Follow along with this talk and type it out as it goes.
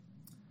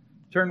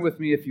Turn with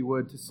me, if you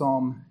would, to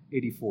Psalm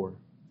 84.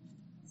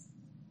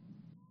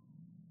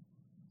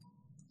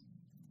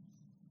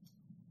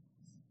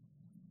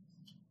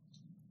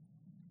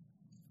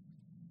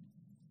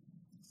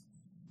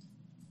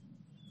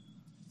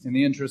 In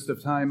the interest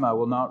of time, I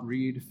will not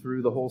read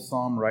through the whole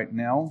psalm right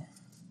now.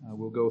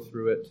 We'll go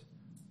through it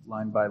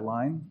line by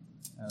line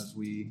as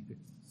we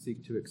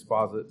seek to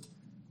exposit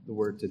the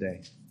word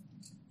today.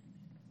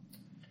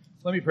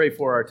 Let me pray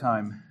for our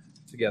time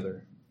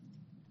together.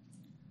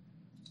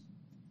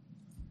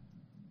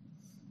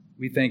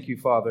 We thank you,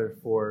 Father,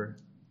 for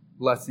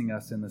blessing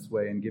us in this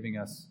way and giving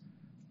us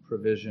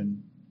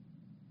provision.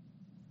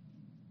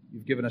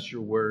 You've given us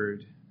your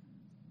word.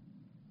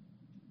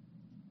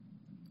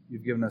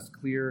 You've given us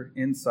clear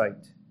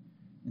insight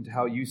into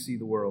how you see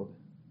the world,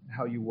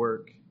 how you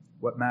work,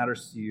 what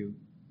matters to you,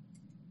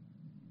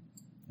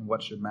 and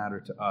what should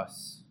matter to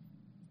us.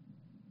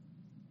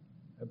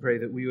 I pray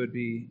that we would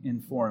be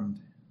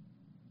informed,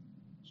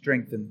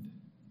 strengthened,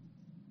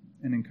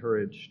 and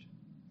encouraged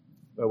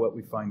by what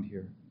we find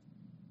here.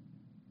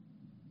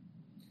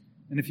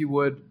 And if you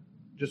would,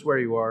 just where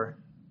you are,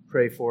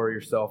 pray for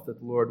yourself that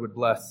the Lord would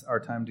bless our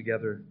time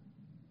together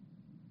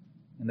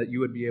and that you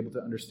would be able to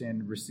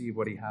understand and receive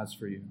what he has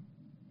for you.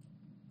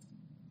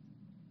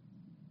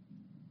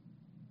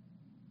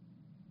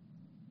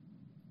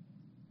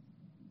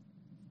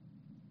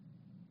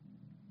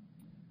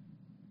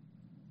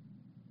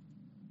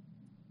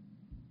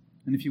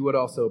 And if you would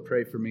also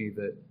pray for me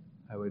that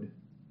I would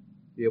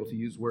be able to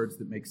use words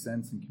that make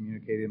sense and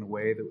communicate in a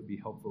way that would be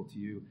helpful to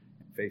you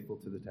and faithful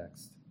to the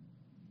text.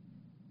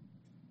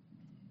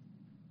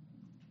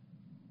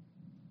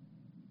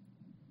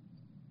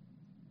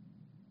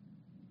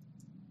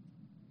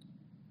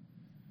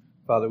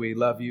 Father, we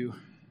love you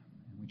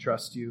and we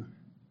trust you.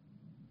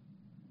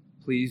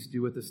 Please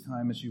do at this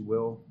time as you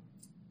will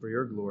for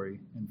your glory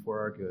and for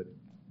our good.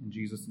 In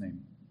Jesus'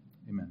 name,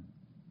 amen.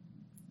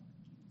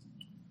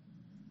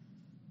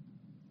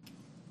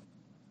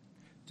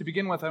 To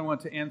begin with, I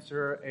want to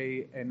answer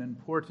an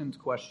important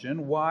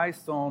question. Why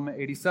Psalm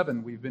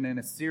 87? We've been in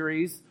a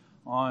series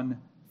on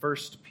 1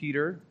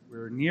 Peter.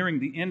 We're nearing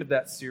the end of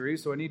that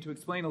series, so I need to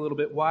explain a little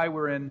bit why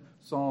we're in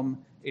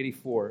Psalm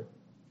 84.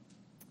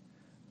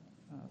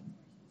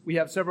 We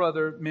have several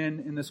other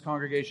men in this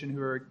congregation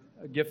who are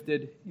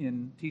gifted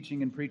in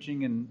teaching and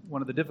preaching, and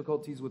one of the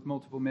difficulties with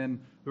multiple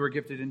men who are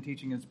gifted in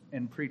teaching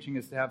and preaching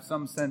is to have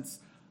some sense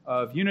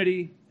of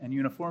unity and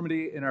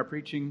uniformity in our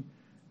preaching.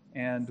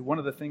 And one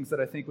of the things that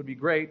I think would be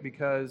great,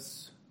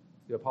 because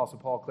the Apostle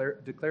Paul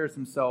declares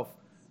himself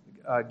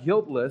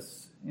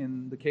guiltless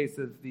in the case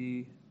of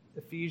the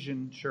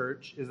Ephesian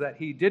church, is that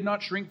he did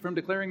not shrink from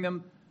declaring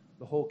them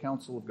the whole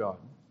counsel of God.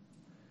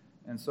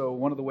 And so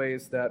one of the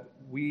ways that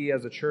we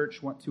as a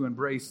church want to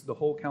embrace the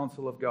whole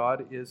counsel of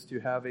God is to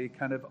have a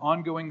kind of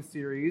ongoing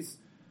series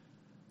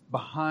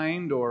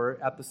behind or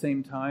at the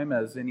same time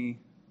as any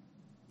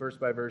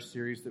verse-by-verse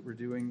series that we're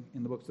doing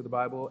in the books of the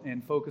Bible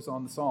and focus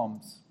on the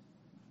Psalms.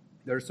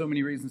 There are so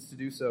many reasons to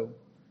do so.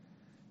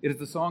 It is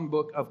the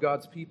songbook of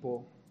God's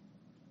people.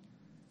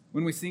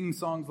 When we sing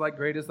songs like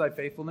Great is Thy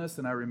Faithfulness,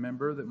 and I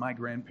remember that my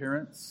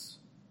grandparents,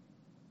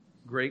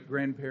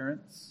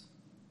 great-grandparents,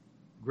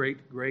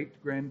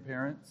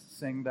 great-great-grandparents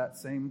sang that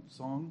same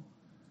song.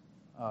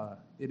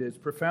 It is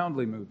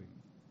profoundly moving.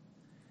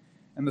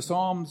 And the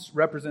Psalms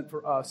represent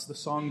for us the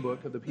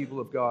songbook of the people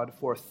of God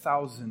for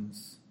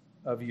thousands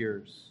of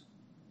years.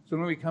 So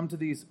when we come to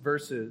these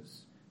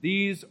verses,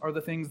 these are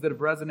the things that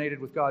have resonated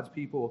with God's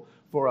people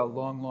for a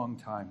long, long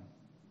time.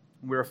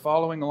 And we're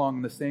following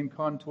along the same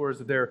contours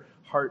of their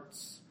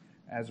hearts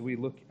as we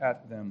look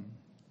at them.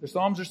 The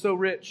Psalms are so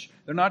rich.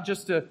 They're not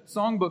just a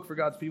songbook for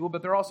God's people,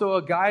 but they're also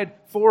a guide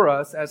for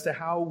us as to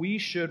how we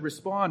should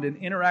respond and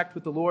interact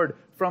with the Lord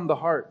from the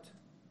heart.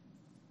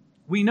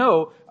 We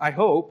know, I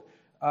hope,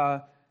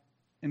 that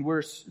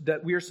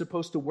we are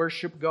supposed to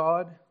worship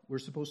God. We're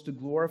supposed to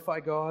glorify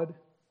God.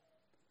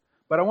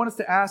 But I want us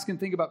to ask and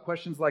think about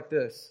questions like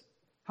this.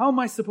 How am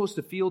I supposed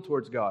to feel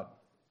towards God?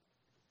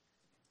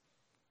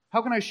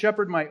 How can I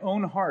shepherd my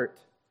own heart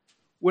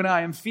when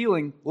I am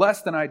feeling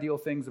less than ideal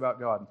things about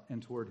God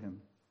and toward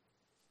Him?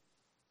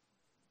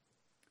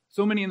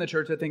 So many in the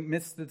church, I think,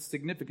 miss the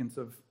significance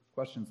of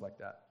questions like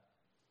that.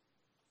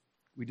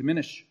 We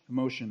diminish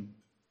emotion.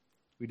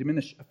 We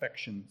diminish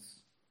affections.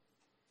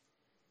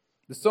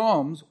 The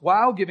Psalms,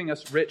 while giving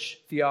us rich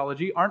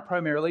theology, aren't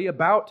primarily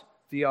about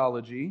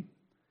theology,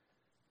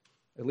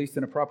 at least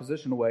in a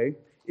propositional way.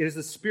 It is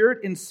a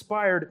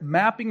Spirit-inspired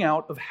mapping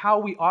out of how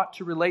we ought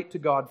to relate to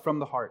God from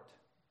the heart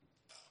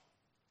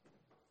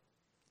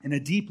in a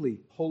deeply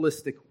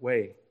holistic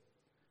way.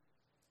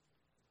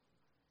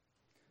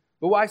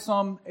 But why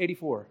Psalm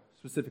 84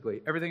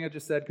 specifically? Everything I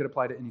just said could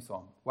apply to any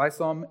psalm. Why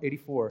Psalm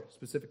 84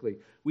 specifically?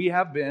 We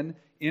have been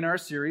in our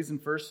series in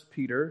 1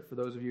 Peter, for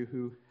those of you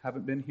who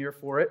haven't been here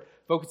for it,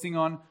 focusing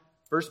on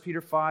 1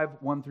 Peter 5,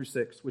 1 through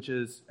 6, which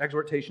is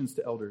exhortations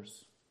to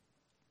elders.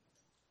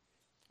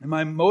 And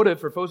my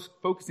motive for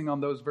focusing on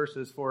those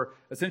verses for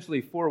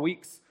essentially 4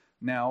 weeks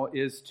now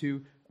is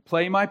to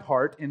play my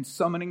part in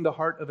summoning the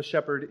heart of a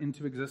shepherd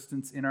into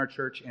existence in our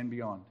church and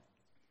beyond.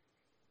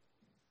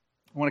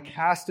 I want to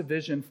cast a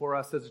vision for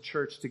us as a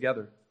church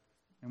together.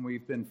 And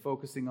we've been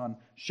focusing on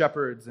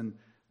shepherds and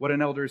what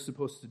an elder is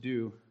supposed to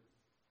do.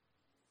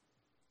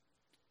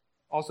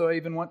 Also, I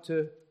even want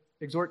to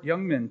exhort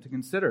young men to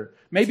consider,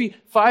 maybe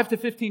 5 to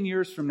 15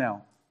 years from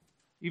now,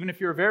 even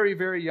if you're very,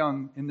 very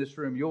young in this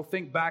room, you'll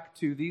think back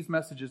to these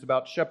messages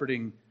about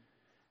shepherding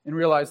and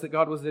realize that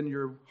God was in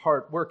your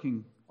heart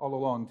working all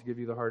along to give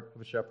you the heart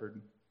of a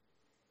shepherd.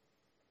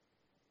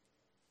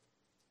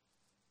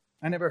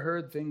 I never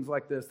heard things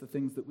like this, the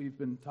things that we've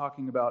been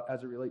talking about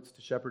as it relates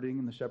to shepherding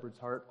and the shepherd's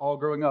heart, all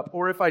growing up.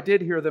 Or if I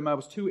did hear them, I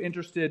was too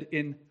interested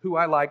in who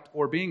I liked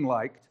or being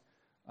liked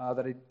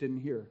that I didn't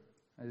hear.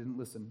 I didn't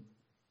listen.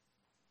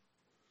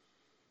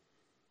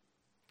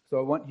 So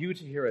I want you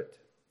to hear it,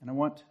 and I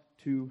want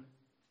to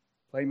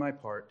play my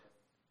part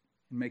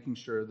in making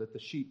sure that the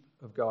sheep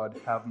of God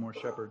have more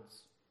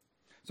shepherds.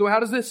 So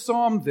how does this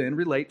psalm then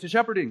relate to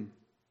shepherding?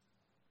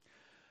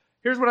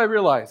 Here's what I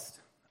realized.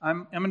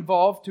 I'm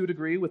involved to a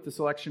degree with the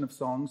selection of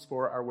songs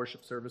for our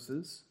worship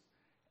services.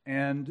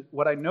 And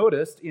what I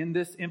noticed in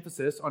this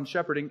emphasis on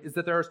shepherding is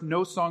that there are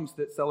no songs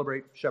that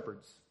celebrate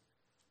shepherds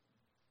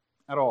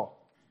at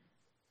all.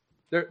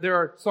 There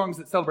are songs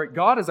that celebrate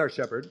God as our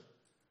shepherd,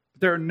 but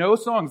there are no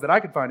songs that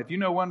I could find. If you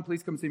know one,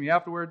 please come see me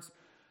afterwards.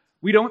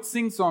 We don't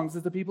sing songs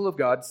as the people of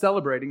God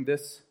celebrating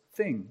this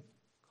thing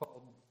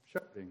called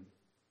shepherding.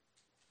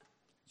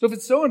 So if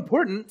it's so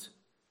important,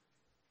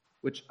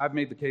 which I've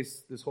made the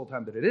case this whole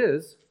time that it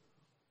is,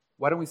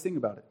 why don't we sing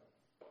about it?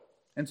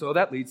 And so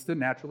that leads to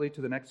naturally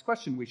to the next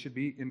question. We should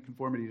be in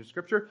conformity to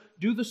Scripture.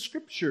 Do the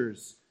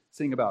Scriptures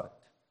sing about it?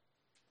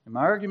 And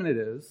my argument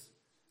is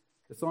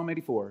that Psalm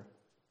 84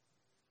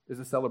 is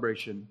a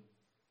celebration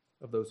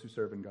of those who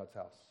serve in God's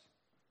house.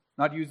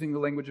 Not using the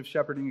language of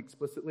shepherding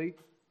explicitly,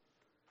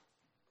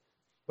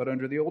 but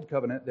under the Old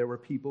Covenant, there were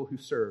people who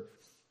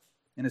served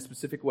in a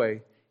specific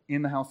way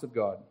in the house of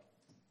God.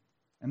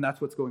 And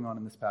that's what's going on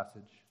in this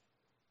passage.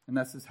 And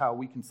this is how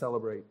we can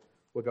celebrate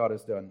what God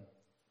has done.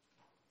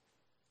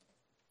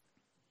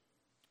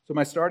 So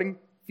my starting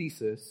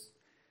thesis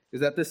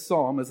is that this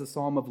psalm is a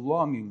psalm of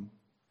longing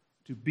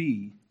to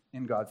be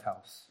in God's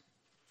house.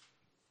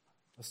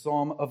 A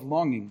psalm of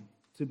longing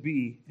to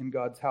be in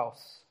God's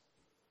house.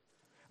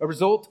 A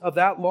result of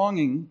that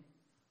longing,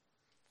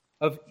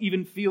 of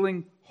even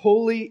feeling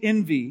holy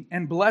envy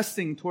and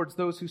blessing towards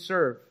those who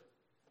serve.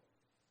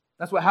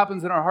 That's what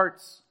happens in our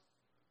hearts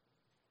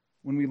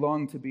when we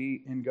long to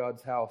be in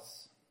God's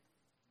house.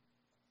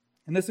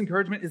 And this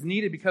encouragement is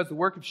needed because the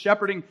work of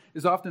shepherding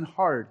is often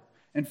hard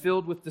and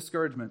filled with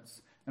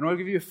discouragements. And I'll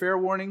give you a fair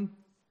warning.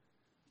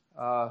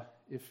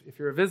 If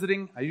you're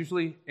visiting, I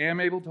usually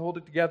am able to hold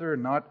it together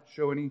and not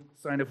show any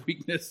sign of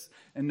weakness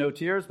and no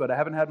tears, but I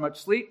haven't had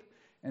much sleep,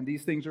 and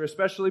these things are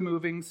especially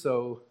moving,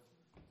 so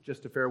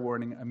just a fair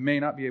warning, I may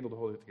not be able to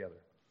hold it together.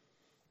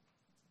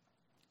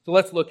 So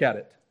let's look at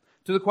it.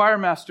 To the choir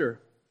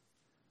master,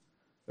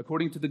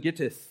 according to the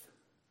Gittith,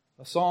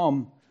 a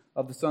psalm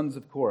of the sons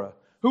of Korah.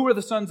 Who were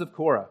the sons of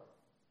Korah?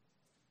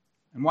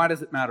 And why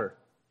does it matter?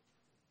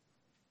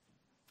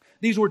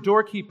 These were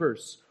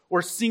doorkeepers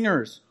or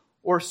singers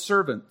or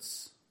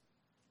servants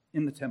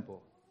in the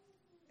temple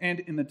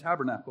and in the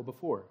tabernacle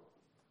before.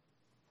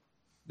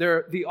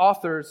 They're the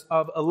authors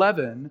of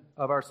 11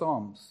 of our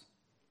psalms.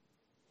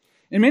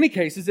 In many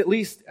cases, at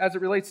least as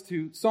it relates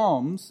to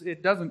psalms,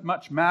 it doesn't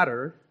much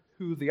matter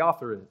who the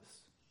author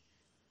is.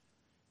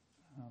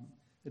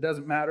 It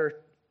doesn't matter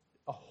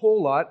a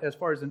whole lot as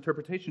far as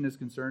interpretation is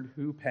concerned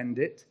who penned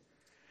it.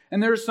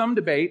 And there's some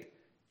debate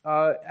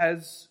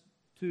as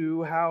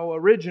to how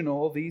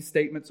original these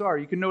statements are.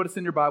 You can notice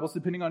in your Bibles,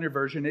 depending on your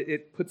version,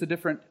 it puts a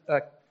different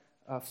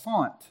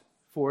font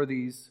for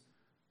these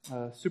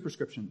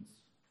superscriptions.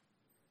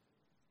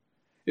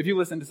 If you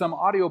listen to some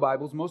audio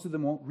Bibles, most of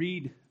them won't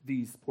read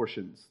these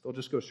portions. They'll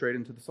just go straight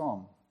into the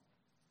psalm.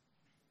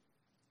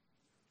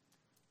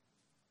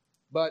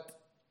 But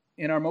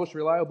in our most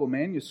reliable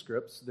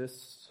manuscripts,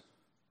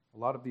 a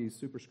lot of these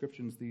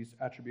superscriptions, these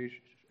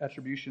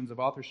attributions of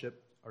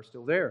authorship are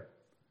still there.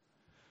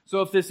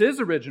 So if this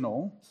is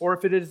original, or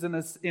if it is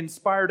an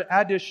inspired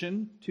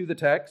addition to the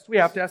text, we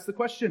have to ask the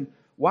question,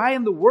 why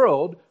in the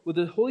world would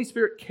the Holy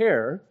Spirit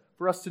care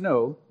for us to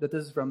know that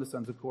this is from the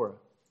sons of Korah?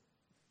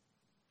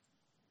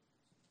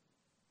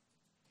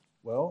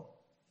 Well,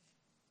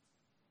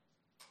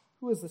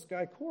 who is this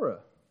guy Korah?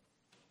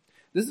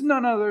 This is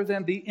none other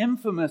than the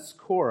infamous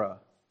Korah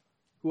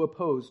who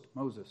opposed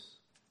Moses.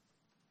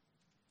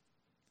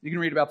 You can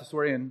read about the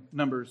story in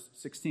Numbers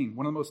 16,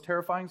 one of the most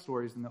terrifying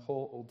stories in the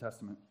whole Old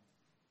Testament.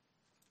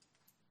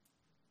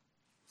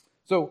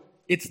 So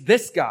it's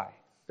this guy.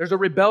 There's a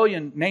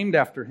rebellion named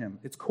after him.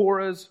 It's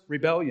Korah's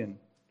rebellion.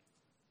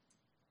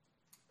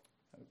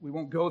 We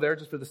won't go there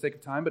just for the sake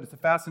of time, but it's a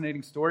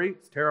fascinating story.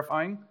 It's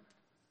terrifying.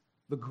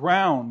 The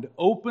ground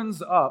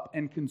opens up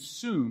and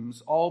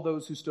consumes all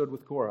those who stood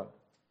with Korah.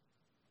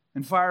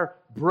 And fire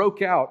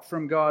broke out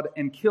from God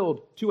and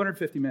killed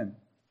 250 men.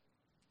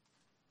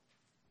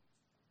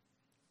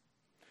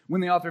 When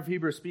the author of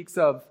Hebrews speaks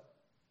of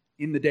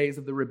in the days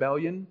of the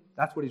rebellion,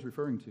 that's what he's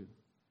referring to.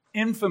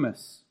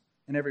 Infamous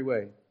in every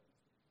way.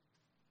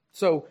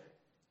 So,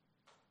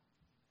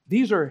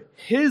 these are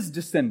his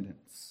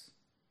descendants.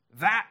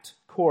 That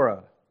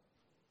Korah.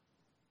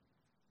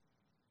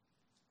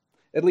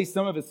 At least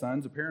some of his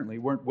sons apparently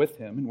weren't with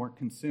him and weren't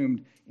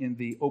consumed in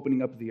the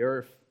opening up of the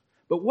earth.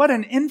 But what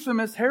an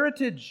infamous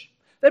heritage.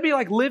 That'd be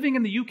like living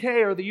in the UK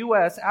or the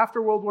US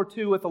after World War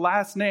II with a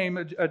last name,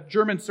 a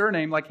German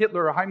surname like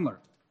Hitler or Himmler.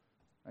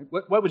 Right?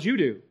 What would you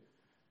do?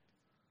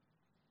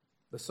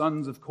 The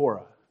sons of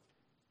Korah.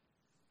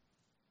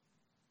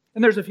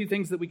 And there's a few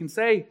things that we can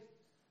say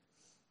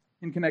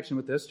in connection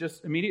with this,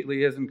 just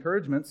immediately as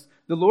encouragements.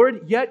 The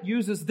Lord yet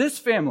uses this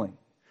family,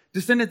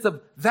 descendants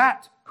of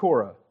that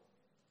Korah,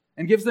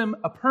 and gives them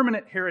a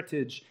permanent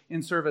heritage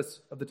in service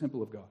of the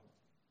temple of God.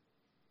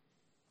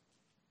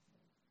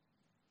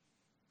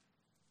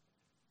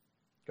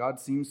 God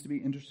seems to be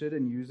interested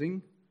in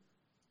using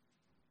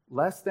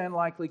less than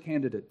likely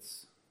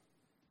candidates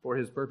for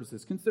his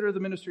purposes. Consider the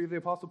ministry of the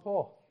Apostle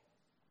Paul.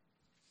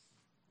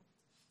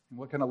 And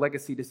what kind of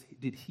legacy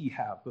did he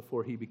have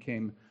before he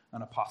became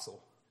an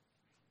apostle?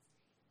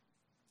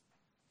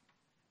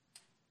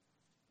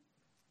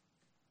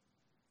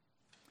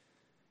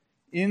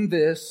 In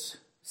this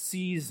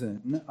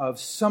season of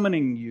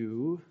summoning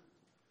you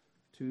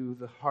to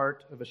the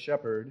heart of a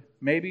shepherd,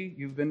 maybe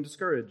you've been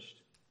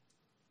discouraged.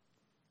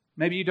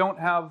 Maybe you don't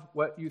have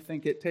what you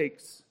think it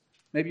takes.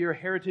 Maybe your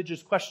heritage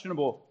is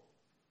questionable.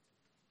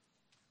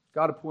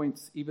 God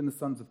appoints even the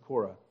sons of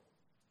Korah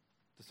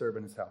to serve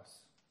in his house.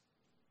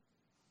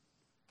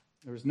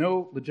 There is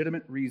no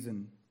legitimate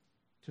reason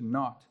to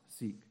not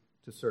seek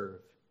to serve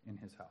in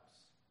his house.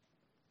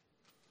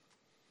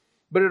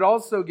 But it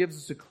also gives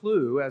us a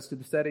clue as to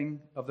the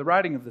setting of the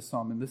writing of the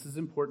psalm, and this is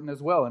important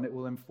as well, and it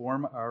will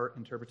inform our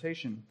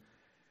interpretation.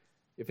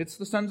 If it's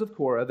the sons of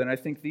Korah, then I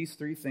think these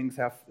four things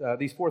have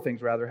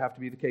to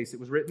be the case. It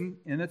was written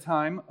in the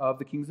time of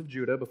the kings of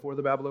Judah before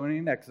the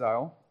Babylonian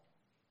exile.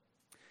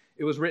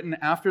 It was written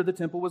after the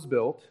temple was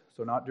built,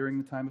 so not during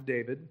the time of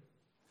David.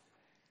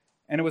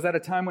 And it was at a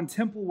time when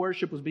temple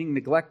worship was being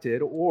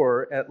neglected,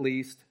 or at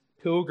least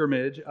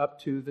pilgrimage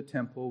up to the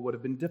temple would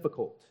have been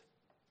difficult.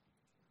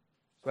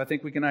 So I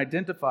think we can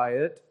identify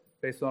it,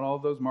 based on all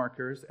of those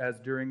markers, as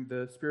during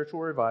the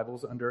spiritual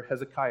revivals under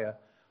Hezekiah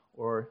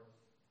or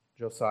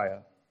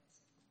Josiah.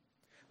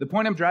 The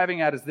point I'm driving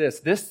at is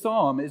this. This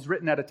psalm is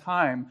written at a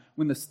time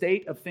when the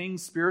state of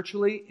things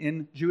spiritually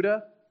in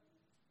Judah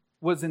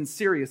was in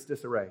serious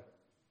disarray.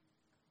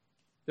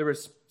 There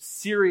was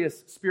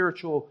serious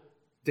spiritual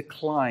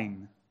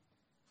decline.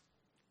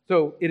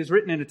 So it is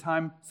written in a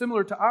time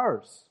similar to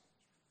ours.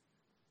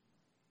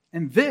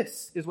 And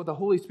this is what the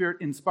Holy Spirit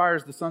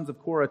inspires the sons of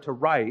Korah to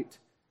write,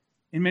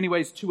 in many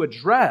ways to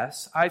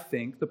address, I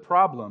think, the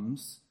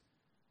problems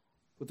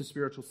with the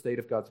spiritual state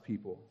of God's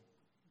people.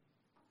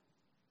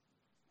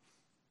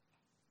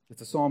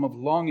 It's a psalm of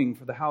longing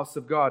for the house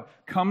of God.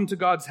 Come to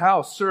God's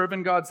house, serve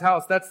in God's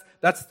house.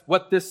 That's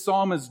what this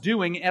psalm is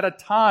doing at a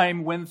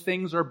time when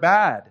things are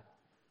bad.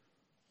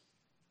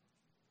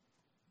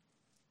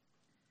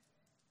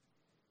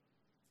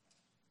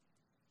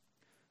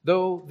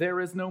 Though there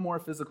is no more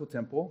physical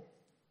temple,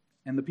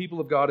 and the people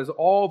of God is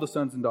all the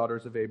sons and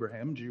daughters of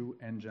Abraham, Jew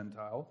and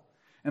Gentile,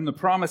 and the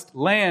promised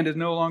land is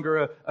no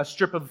longer a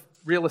strip of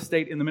real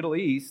estate in the Middle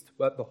East,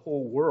 but the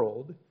whole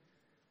world,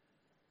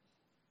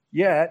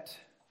 yet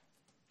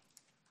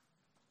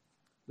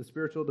the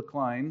spiritual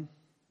decline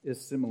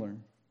is similar.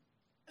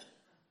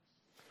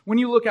 When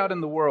you look out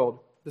in the world,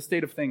 the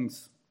state of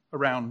things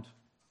around,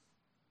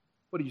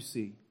 what do you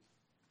see?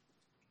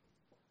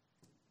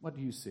 What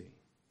do you see?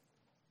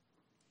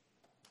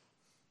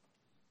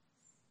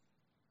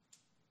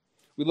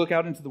 We look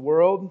out into the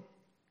world,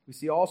 we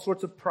see all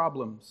sorts of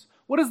problems.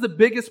 What is the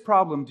biggest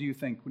problem, do you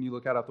think, when you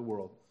look out at the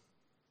world?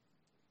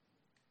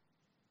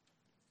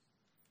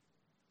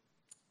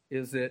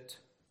 Is it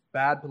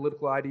bad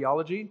political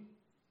ideology?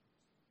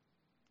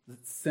 Is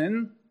it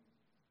sin?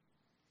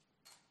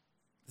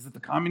 Is it the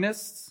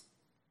communists?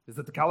 Is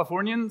it the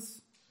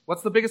Californians?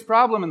 What's the biggest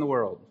problem in the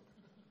world?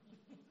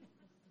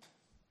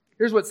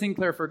 Here's what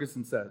Sinclair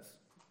Ferguson says.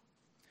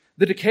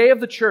 The decay of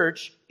the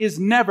church is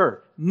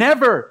never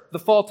the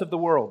fault of the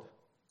world.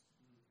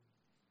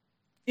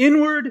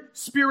 Inward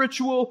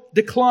spiritual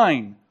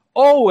decline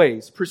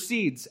always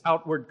precedes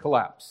outward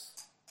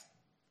collapse.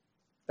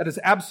 That is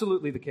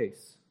absolutely the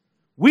case.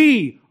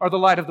 We are the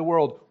light of the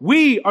world.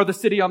 We are the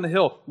city on the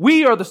hill.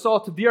 We are the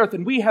salt of the earth,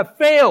 and we have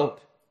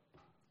failed.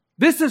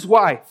 This is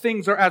why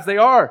things are as they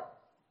are.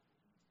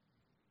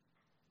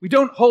 We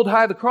don't hold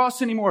high the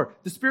cross anymore.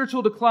 The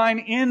spiritual decline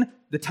in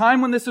the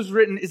time when this was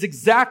written is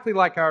exactly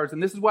like ours,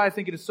 and this is why I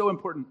think it is so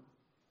important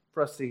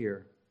for us to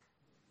hear.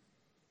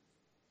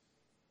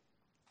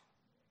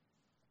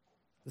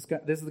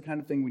 This is the kind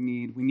of thing we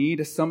need. We need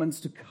a summons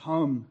to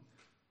come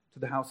to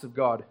the house of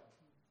God.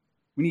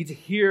 We need to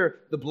hear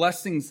the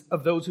blessings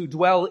of those who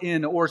dwell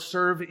in or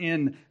serve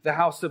in the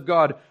house of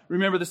God.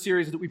 Remember the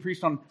series that we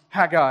preached on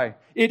Haggai.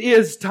 It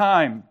is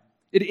time.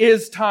 It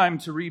is time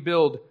to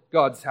rebuild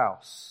God's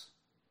house.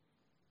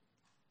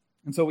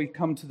 And so we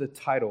come to the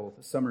title,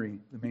 the summary,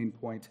 the main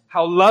point.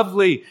 How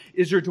lovely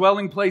is your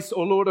dwelling place,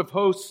 O Lord of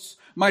hosts.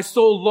 My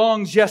soul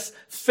longs, yes,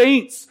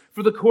 faints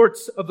for the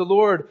courts of the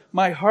Lord.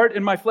 My heart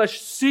and my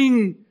flesh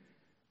sing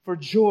for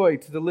joy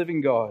to the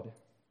living God.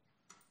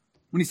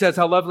 When he says,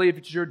 how lovely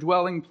is your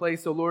dwelling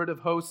place, O Lord of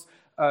hosts,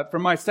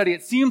 from my study,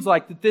 it seems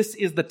like that this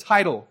is the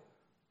title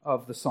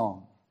of the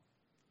song.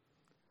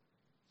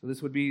 So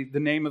this would be the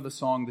name of the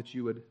song that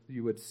you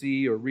would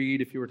see or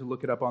read if you were to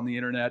look it up on the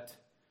internet.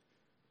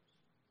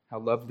 How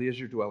lovely is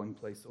your dwelling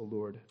place, O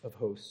Lord of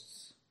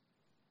hosts.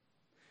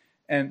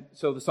 And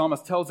so the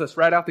psalmist tells us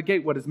right out the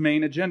gate what his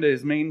main agenda,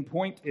 his main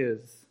point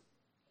is.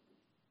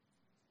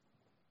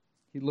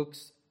 He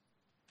looks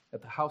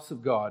at the house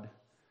of God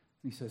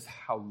and he says,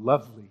 how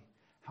lovely,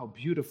 how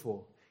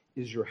beautiful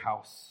is your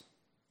house.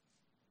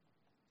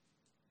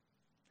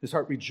 His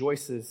heart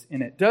rejoices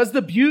in it. Does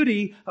the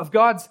beauty of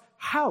God's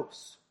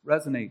house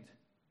resonate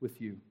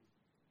with you?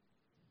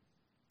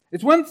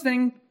 It's one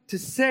thing to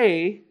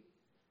say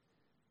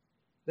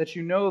that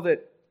you know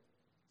that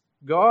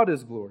God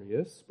is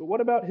glorious, but what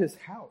about his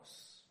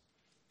house?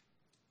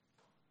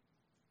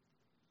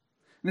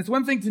 And it's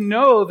one thing to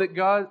know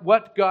that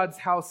what God's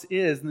house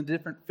is in the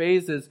different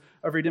phases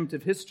of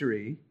redemptive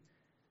history,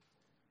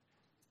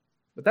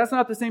 but that's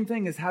not the same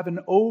thing as having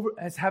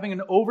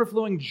an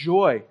overflowing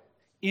joy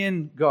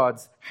in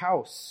God's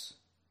house.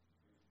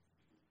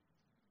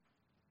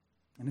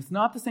 And it's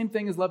not the same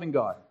thing as loving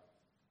God.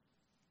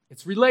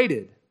 It's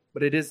related,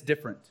 but it is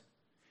different.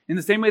 In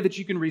the same way that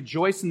you can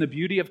rejoice in the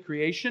beauty of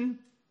creation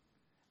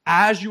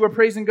as you are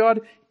praising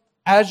God,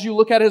 as you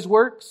look at his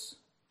works,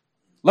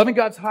 loving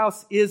God's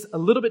house is a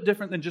little bit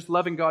different than just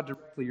loving God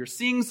directly. You're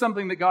seeing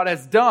something that God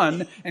has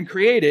done and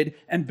created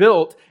and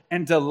built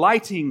and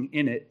delighting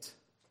in it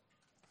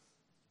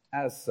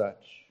as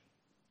such.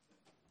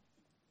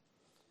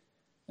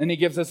 And he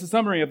gives us a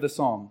summary of the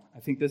song. I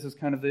think this is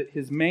kind of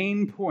his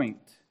main point.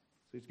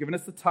 So he's given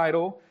us the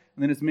title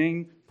and then his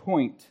main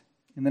point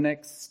in the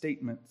next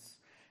statements.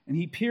 And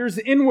he peers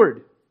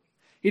inward.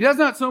 He does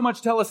not so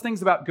much tell us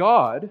things about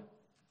God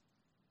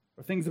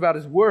or things about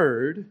his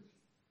word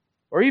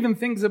or even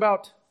things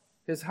about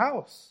his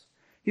house.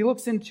 He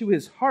looks into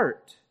his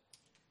heart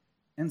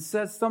and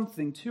says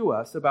something to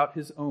us about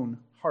his own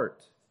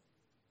heart.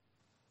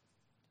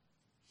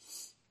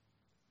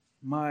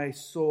 My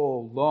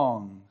soul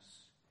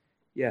longs,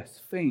 yes,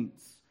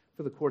 faints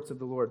for the courts of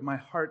the Lord. My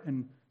heart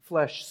and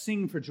flesh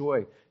sing for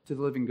joy to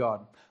the living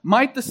God.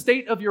 Might the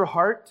state of your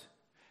heart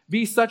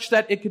be such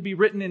that it could be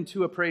written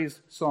into a praise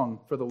song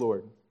for the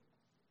Lord?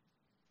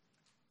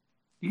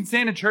 You can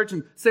stand in church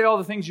and say all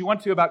the things you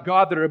want to about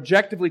God that are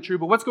objectively true,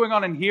 but what's going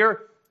on in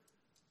here?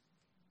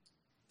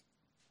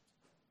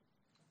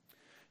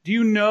 Do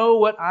you know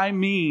what I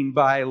mean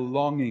by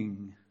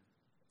longing?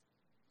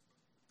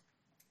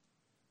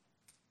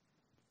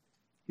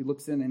 He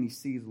looks in and he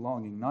sees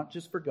longing, not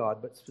just for God,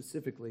 but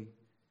specifically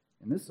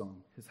in this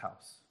song, his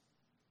house.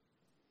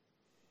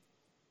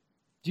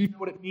 Do you know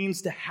what it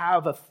means to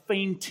have a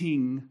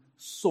fainting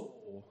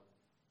soul?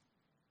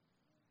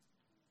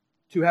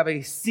 To have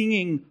a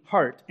singing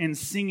heart and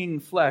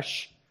singing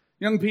flesh.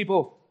 Young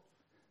people,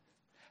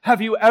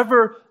 have you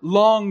ever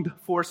longed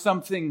for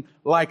something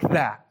like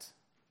that?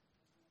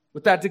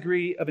 With that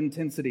degree of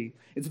intensity.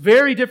 It's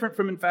very different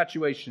from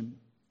infatuation.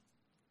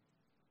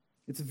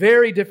 It's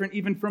very different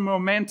even from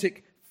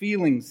romantic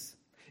feelings.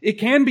 It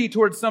can be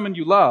towards someone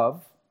you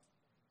love,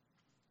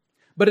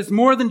 but it's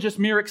more than just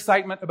mere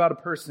excitement about a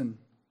person.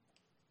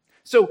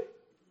 So,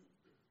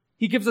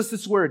 he gives us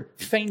this word,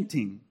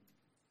 fainting.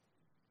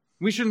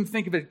 We shouldn't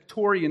think of a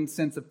Victorian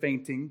sense of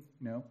fainting,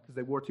 because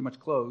they wore too much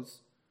clothes.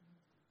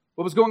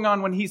 What was going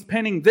on when he's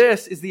penning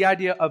this is the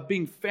idea of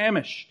being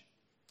famished.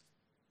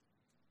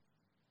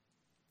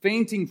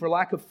 Fainting for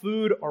lack of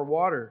food or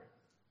water.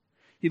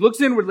 He looks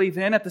inwardly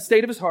then at the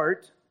state of his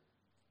heart,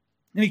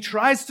 and he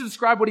tries to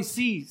describe what he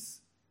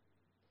sees.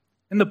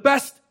 And the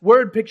best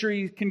word picture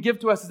he can give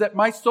to us is that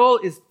my soul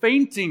is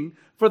fainting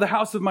for the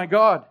house of my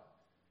God.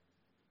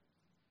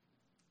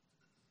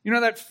 You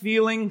know that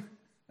feeling?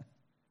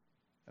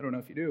 I don't know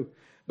if you do,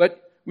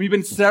 but when you've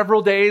been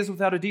several days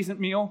without a decent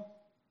meal,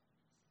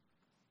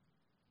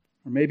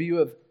 or maybe you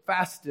have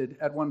fasted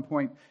at one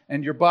point,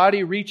 and your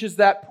body reaches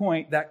that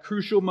point, that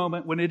crucial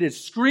moment when it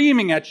is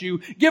screaming at you,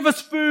 give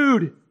us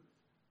food!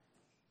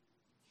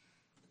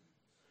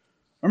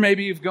 Or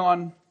maybe you've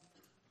gone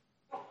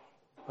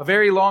a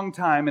very long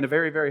time in a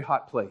very, very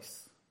hot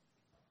place,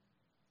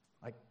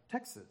 like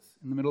Texas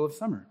in the middle of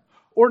summer,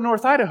 or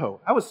North Idaho.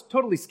 I was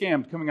totally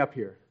scammed coming up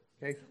here.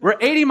 Okay? We're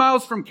 80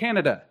 miles from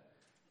Canada,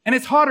 and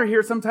it's hotter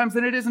here sometimes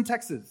than it is in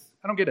Texas.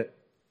 I don't get it.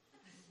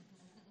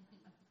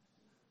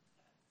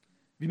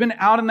 You've been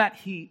out in that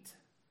heat,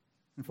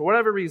 and for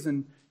whatever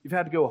reason, you've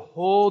had to go a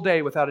whole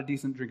day without a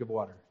decent drink of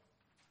water.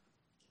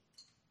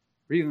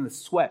 Or even the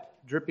sweat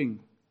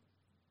dripping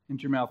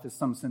into your mouth is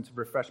some sense of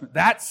refreshment.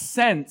 That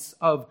sense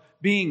of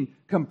being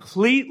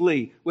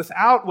completely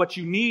without what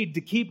you need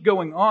to keep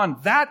going on,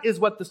 that is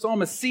what the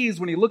psalmist sees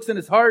when he looks in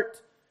his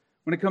heart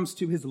when it comes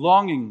to his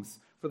longings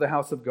for the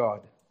house of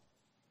God.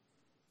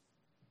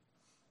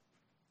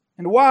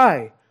 And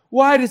why?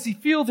 Why does he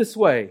feel this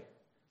way?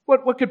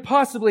 What could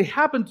possibly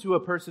happen to a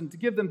person to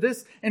give them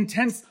this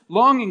intense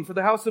longing for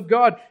the house of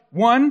God?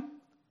 One,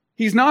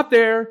 he's not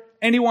there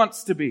and he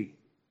wants to be.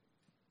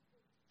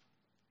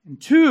 And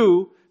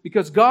two,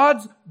 because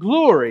God's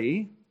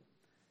glory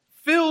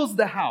fills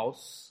the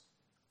house,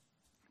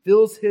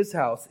 fills his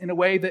house in a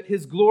way that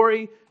his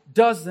glory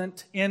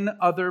doesn't in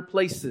other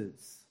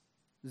places.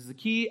 This is a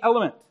key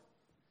element.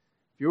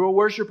 If you're a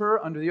worshiper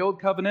under the old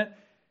covenant,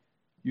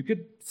 you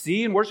could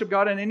see and worship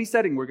God in any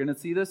setting. We're going to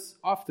see this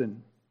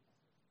often.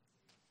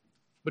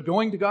 But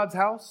going to God's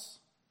house,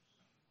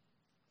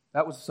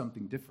 that was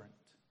something different.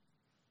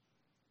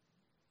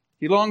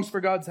 He longs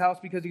for God's house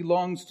because he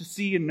longs to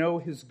see and know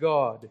his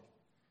God.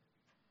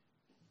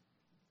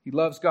 He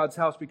loves God's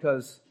house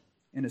because,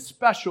 in a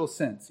special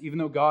sense, even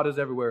though God is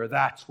everywhere,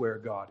 that's where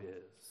God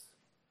is.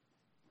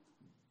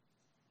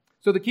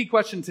 So the key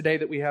question today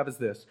that we have is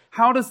this: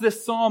 how does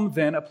this psalm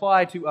then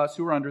apply to us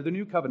who are under the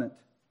new covenant?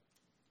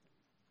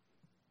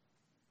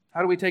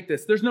 How do we take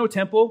this? There's no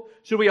temple.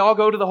 Should we all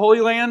go to the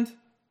Holy Land?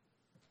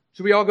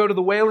 Should we all go to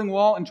the Wailing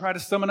Wall and try to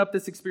summon up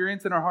this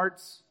experience in our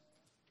hearts?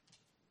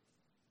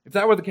 If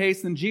that were the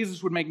case, then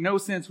Jesus would make no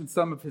sense with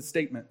some of his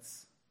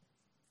statements.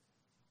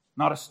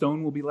 Not a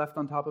stone will be left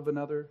on top of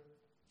another.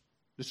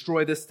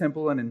 Destroy this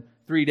temple, and in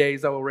 3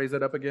 days I will raise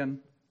it up again.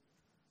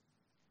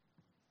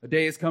 A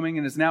day is coming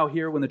and is now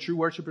here when the true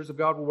worshipers of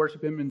God will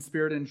worship him in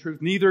spirit and in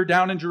truth, neither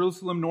down in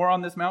Jerusalem nor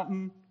on this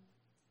mountain.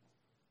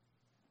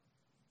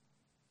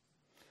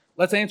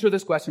 Let's answer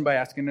this question by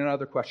asking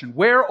another question.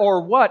 Where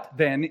or what,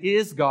 then,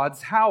 is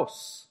God's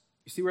house?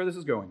 You see where this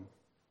is going?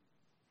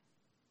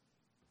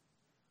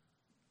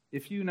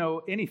 If you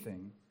know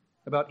anything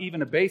about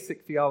even a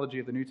basic theology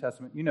of the New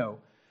Testament, you know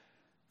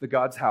that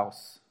God's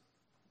house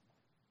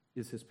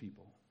is his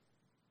people.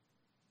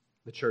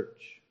 The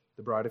church,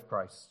 the bride of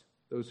Christ,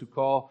 those who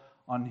call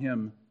on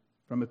him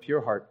from a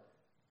pure heart.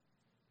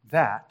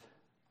 That,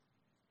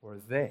 or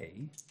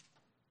they,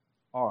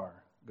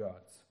 are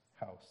God's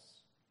house.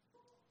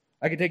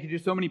 I could take you to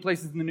so many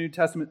places in the New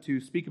Testament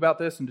to speak about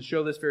this and to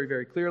show this very,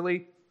 very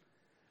clearly.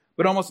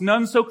 But almost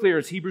none so clear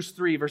as Hebrews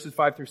 3, verses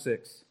 5 through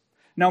 6.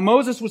 Now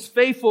Moses was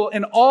faithful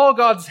in all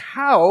God's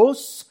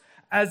house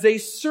as a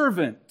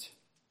servant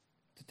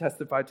to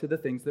testify to the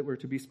things that were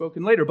to be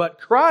spoken later. But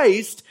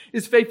Christ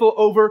is faithful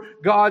over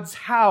God's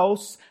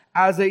house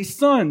as a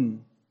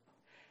son.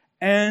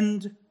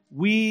 And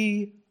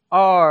we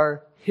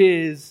are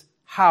his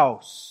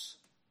house,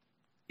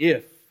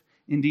 if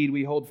indeed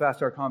we hold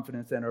fast our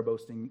confidence and our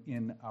boasting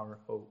in our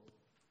hope.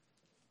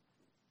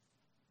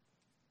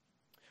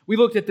 We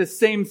looked at this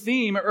same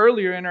theme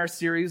earlier in our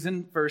series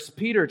in 1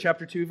 Peter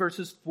chapter 2,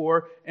 verses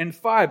 4 and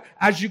 5.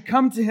 As you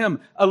come to him,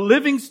 a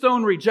living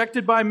stone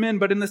rejected by men,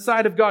 but in the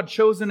sight of God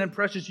chosen and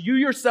precious, you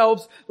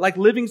yourselves, like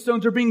living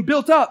stones, are being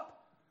built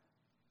up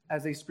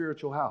as a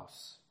spiritual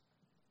house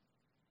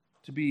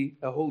to be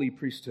a holy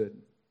priesthood,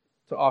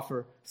 to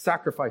offer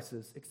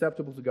sacrifices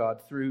acceptable to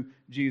God through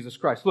Jesus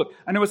Christ. Look,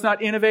 I know it's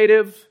not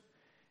innovative.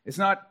 It's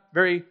not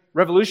very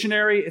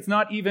revolutionary. It's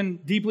not even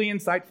deeply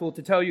insightful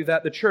to tell you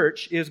that the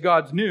church is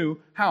God's new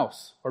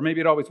house. Or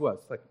maybe it always was.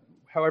 Like,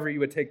 however you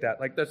would take that.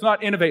 Like, that's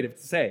not innovative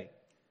to say.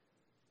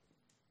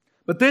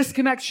 But this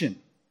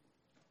connection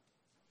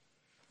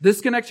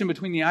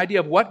between the idea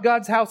of what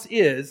God's house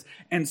is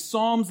and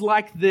psalms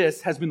like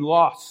this has been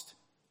lost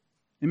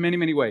in many,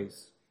 many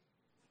ways.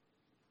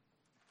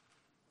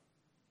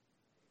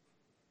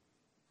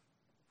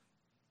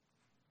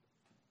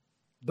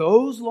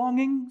 Those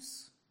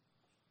longings,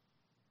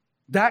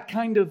 that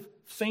kind of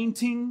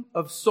fainting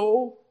of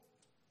soul,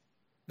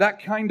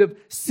 that kind of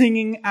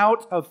singing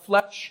out of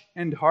flesh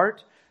and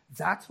heart,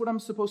 that's what I'm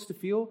supposed to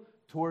feel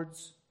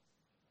towards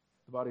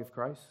the body of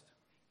Christ.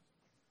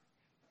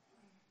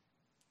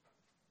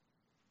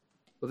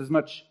 With as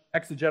much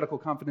exegetical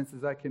confidence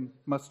as I can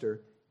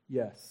muster,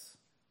 yes.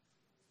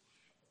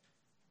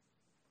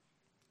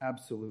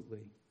 Absolutely.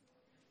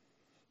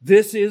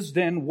 This is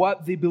then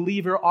what the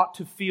believer ought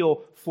to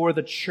feel for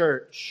the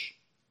church,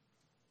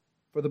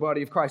 for the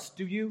body of Christ.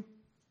 Do you?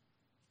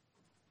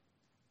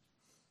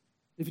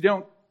 If you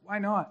don't, why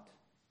not?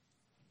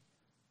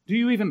 Do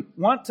you even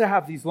want to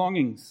have these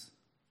longings?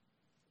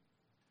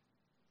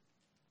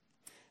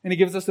 And he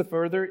gives us a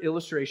further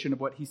illustration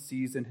of what he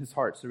sees in his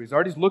heart. So he's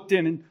already looked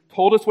in and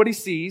told us what he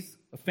sees: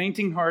 a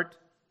fainting heart,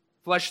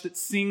 flesh that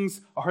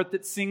sings, a heart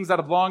that sings out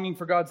of longing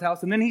for God's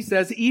house. And then he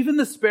says, even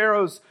the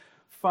sparrows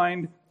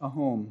find a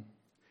home,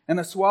 and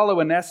the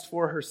swallow a nest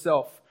for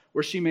herself,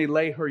 where she may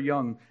lay her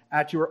young.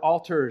 At your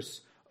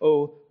altars,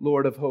 O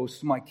Lord of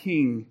hosts, my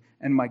King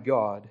and my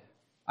God.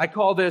 I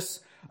call this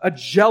a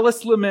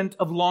jealous lament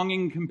of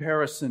longing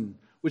comparison,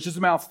 which is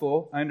a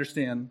mouthful, I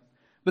understand.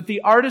 But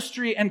the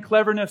artistry and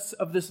cleverness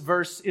of this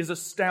verse is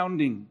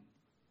astounding.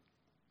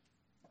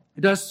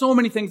 It does so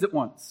many things at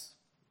once.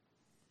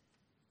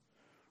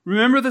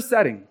 Remember the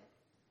setting.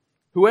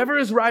 Whoever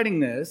is writing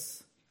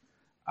this,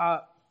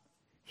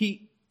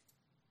 he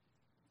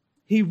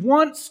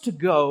wants to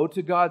go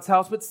to God's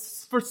house, but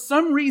for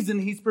some reason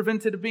he's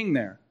prevented of being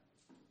there.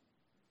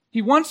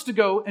 He wants to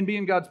go and be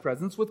in God's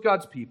presence with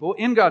God's people,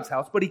 in God's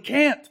house, but he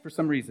can't for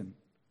some reason.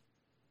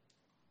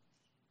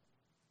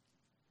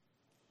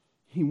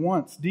 He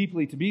wants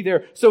deeply to be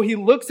there. So he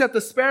looks at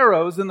the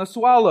sparrows and the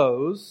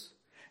swallows,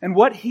 and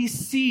what he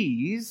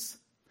sees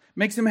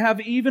makes him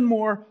have even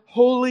more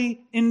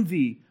holy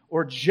envy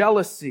or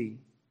jealousy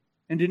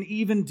and an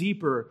even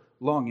deeper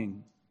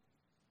longing.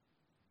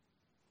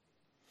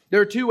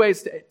 There are two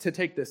ways to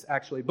take this,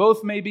 actually.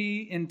 Both may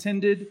be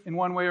intended in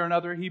one way or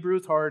another. Hebrew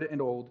is hard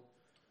and old.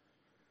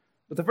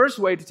 But the first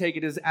way to take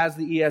it is as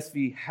the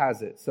ESV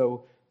has it.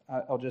 So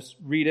I'll just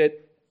read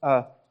it.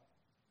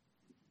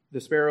 The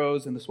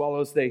sparrows and the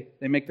swallows, they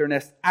make their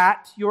nest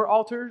at your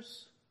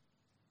altars.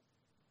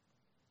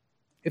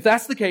 If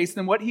that's the case,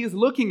 then what he is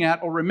looking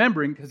at or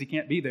remembering, because he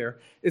can't be there,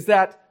 is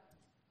that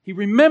he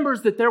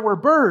remembers that there were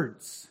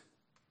birds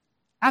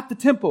at the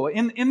temple,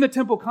 in the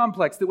temple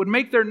complex, that would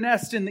make their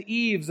nest in the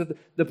eaves of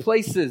the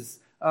places,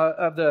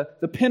 of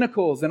the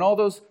pinnacles, and all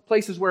those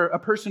places where a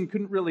person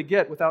couldn't really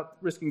get without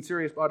risking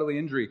serious bodily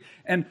injury.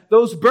 And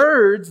those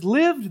birds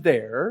lived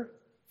there,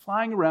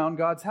 flying around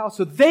God's house.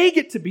 So they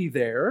get to be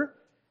there,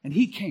 and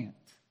he can't.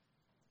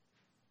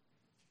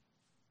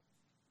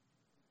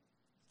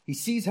 He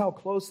sees how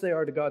close they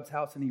are to God's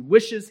house, and he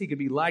wishes he could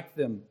be like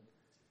them.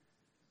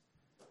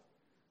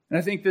 And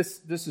I think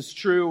this is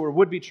true, or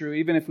would be true,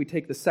 even if we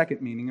take the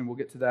second meaning, and we'll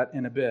get to that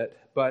in a bit.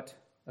 But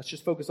let's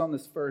just focus on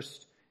this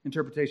first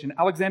interpretation.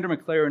 Alexander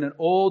MacLaren, an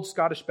old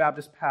Scottish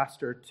Baptist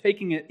pastor,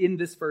 taking it in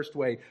this first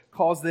way,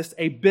 calls this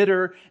a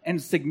bitter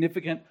and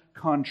significant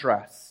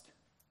contrast.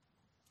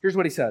 Here's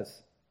what he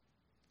says.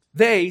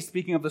 They,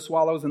 speaking of the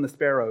swallows and the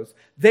sparrows,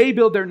 they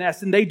build their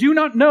nests, and they do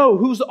not know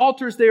whose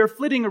altars they are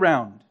flitting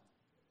around.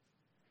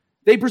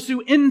 They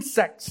pursue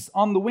insects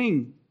on the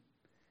wing,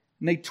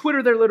 and they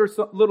twitter their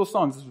little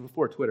songs. This was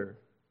before Twitter.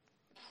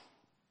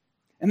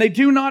 And they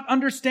do not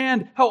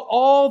understand how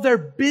all their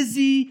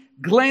busy,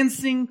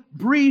 glancing,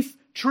 brief,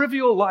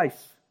 trivial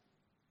life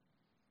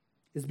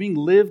is being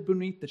lived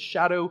beneath the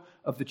shadow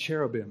of the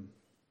cherubim.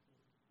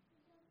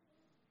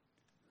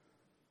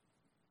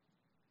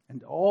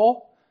 And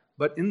all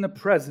but in the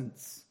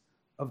presence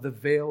of the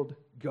veiled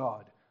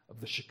God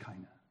of the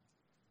Shekinah.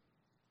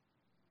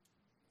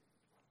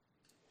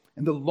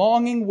 And the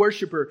longing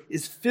worshiper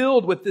is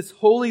filled with this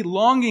holy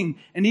longing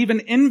and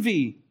even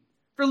envy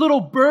for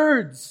little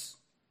birds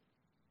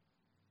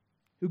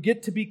who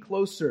get to be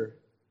closer,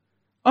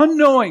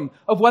 unknowing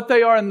of what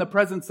they are in the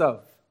presence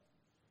of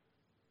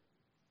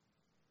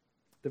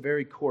the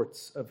very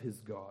courts of his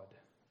God.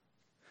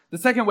 The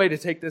second way to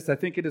take this, I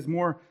think it is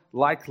more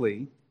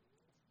likely,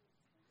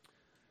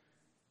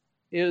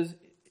 is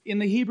in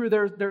the Hebrew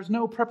there's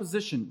no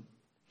preposition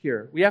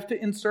here. We have to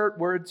insert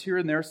words here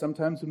and there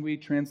sometimes when we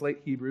translate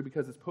Hebrew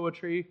because it's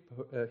poetry.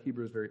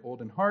 Hebrew is very old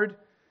and hard.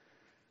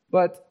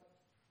 But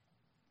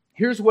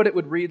here's what it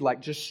would read like,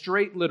 just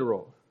straight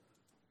literal.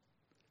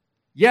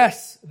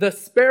 Yes, the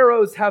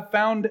sparrows have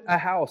found a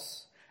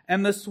house,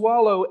 and the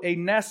swallow a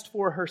nest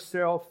for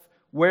herself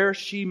where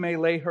she may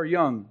lay her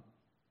young.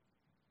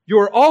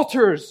 Your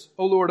altars,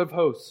 O Lord of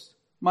hosts,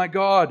 my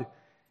God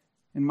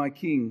and my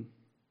King.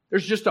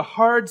 There's just a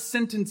hard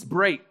sentence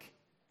break.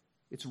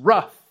 It's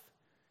rough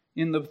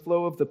in the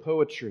flow of the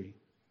poetry.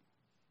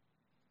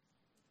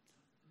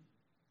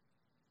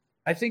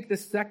 I think the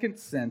second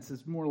sense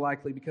is more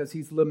likely because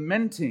he's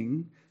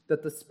lamenting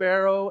that the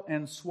sparrow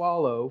and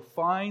swallow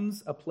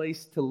finds a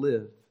place to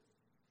live,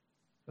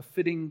 a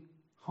fitting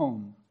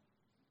home,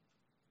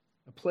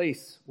 a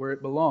place where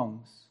it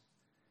belongs,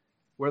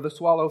 where the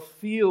swallow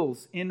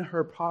feels in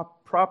her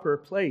proper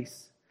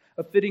place,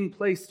 a fitting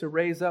place to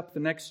raise up the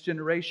next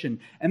generation.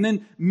 And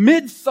then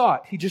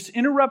mid-thought, he just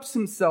interrupts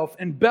himself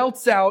and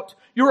belts out,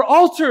 your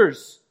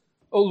altars,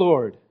 O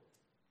Lord.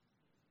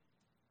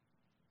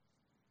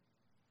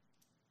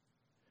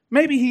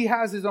 Maybe he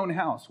has his own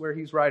house where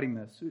he's writing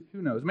this.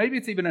 Who knows? Maybe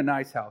it's even a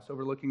nice house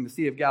overlooking the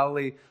Sea of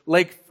Galilee,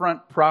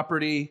 lakefront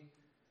property.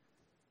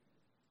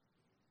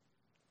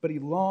 But he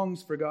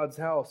longs for God's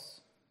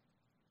house.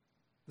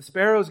 The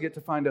sparrows get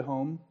to find a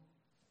home.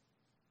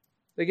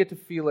 They get to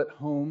feel at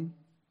home.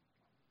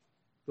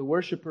 The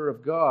worshiper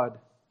of God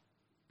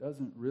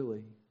doesn't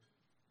really,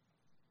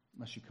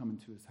 unless you come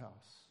into his house.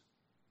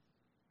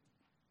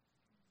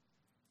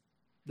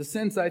 The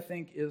sense, I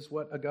think, is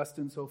what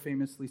Augustine so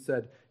famously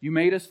said, you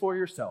made us for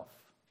yourself,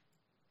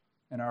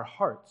 and our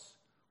hearts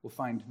will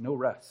find no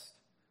rest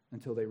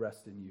until they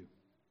rest in you.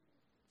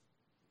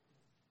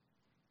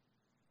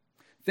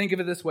 Think of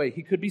it this way.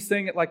 He could be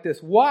saying it like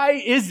this. Why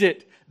is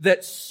it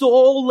that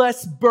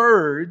soulless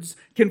birds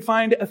can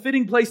find a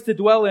fitting place to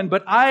dwell in,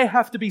 but I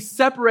have to be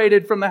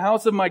separated from the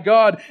house of my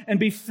God and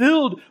be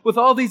filled with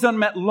all these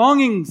unmet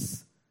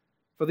longings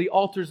for the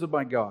altars of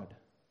my God?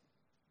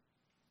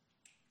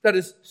 That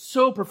is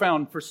so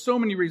profound for so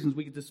many reasons.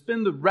 We could just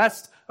spend the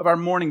rest of our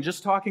morning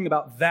just talking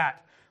about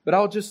that. But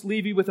I'll just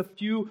leave you with a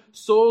few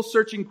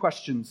soul-searching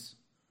questions.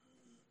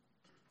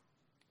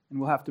 And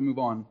we'll have to move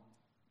on.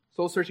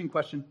 Soul-searching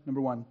question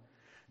number 1.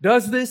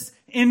 Does this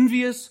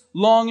envious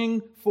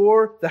longing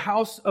for the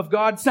house of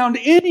God sound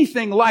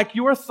anything like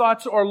your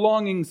thoughts or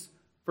longings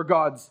for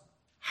God's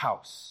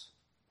house?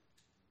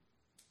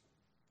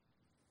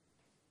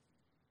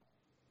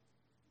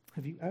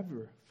 Have you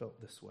ever felt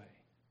this way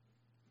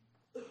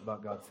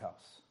about God's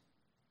house?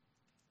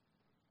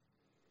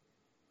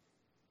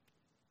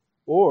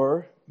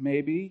 Or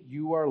maybe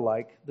you are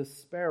like the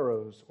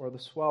sparrows or the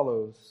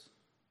swallows,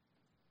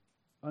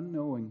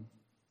 unknowing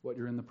what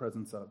you're in the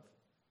presence of.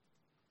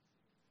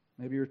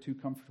 Maybe you're too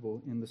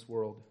comfortable in this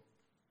world.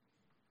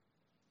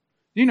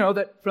 Do you know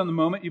that from the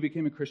moment you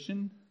became a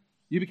Christian,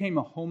 you became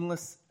a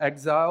homeless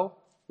exile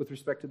with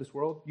respect to this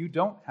world? You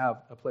don't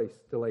have a place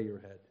to lay your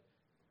head.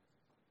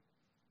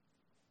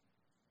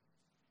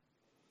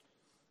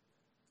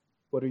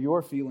 What are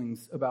your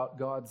feelings about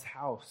God's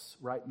house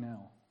right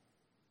now?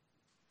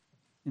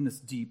 In this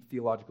deep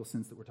theological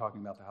sense that we're talking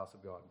about the house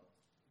of God.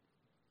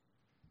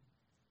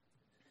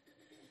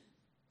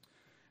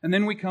 And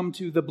then we come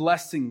to the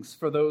blessings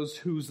for those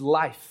whose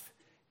life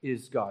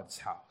is God's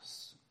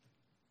house.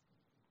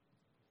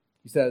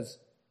 He says,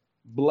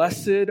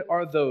 "Blessed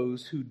are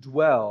those who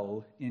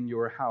dwell in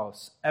your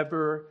house,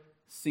 ever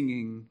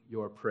singing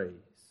your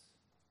praise."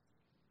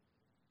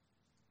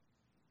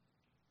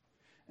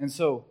 And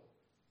so,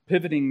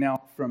 pivoting now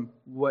from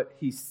what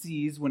he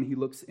sees when he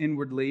looks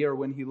inwardly or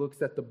when he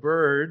looks at the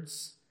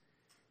birds,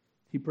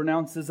 he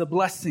pronounces a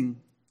blessing.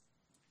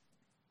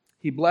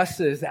 He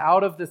blesses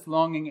out of this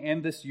longing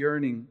and this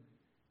yearning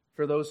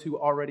for those who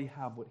already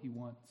have what he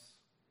wants.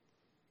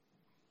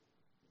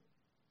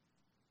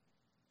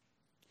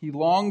 He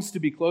longs to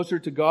be closer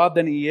to God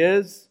than he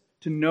is,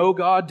 to know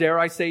God, dare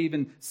I say,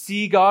 even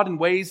see God in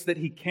ways that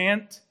he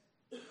can't.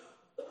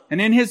 And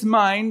in his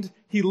mind,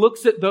 he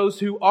looks at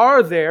those who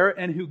are there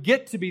and who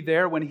get to be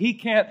there when he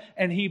can't,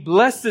 and he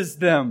blesses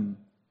them.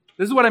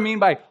 This is what I mean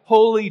by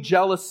holy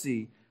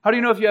jealousy. How do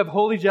you know if you have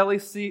holy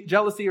jealousy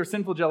or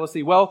sinful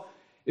jealousy? Well,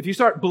 if you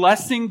start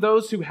blessing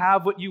those who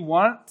have what you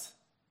want,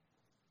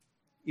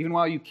 even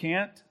while you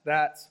can't,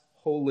 that's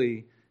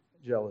holy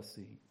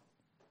jealousy.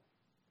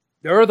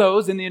 There are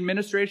those in the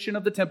administration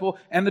of the temple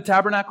and the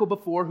tabernacle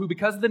before who,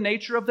 because of the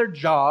nature of their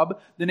job,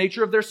 the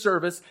nature of their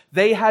service,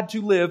 they had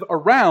to live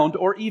around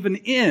or even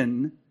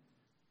in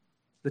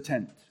the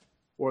tent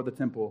or the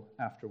temple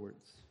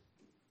afterwards.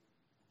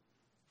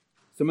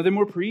 Some of them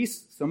were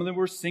priests, some of them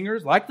were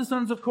singers, like the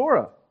sons of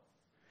Korah,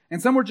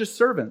 and some were just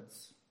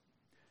servants.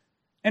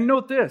 And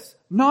note this,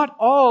 not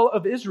all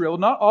of Israel,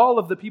 not all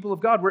of the people of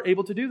God were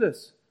able to do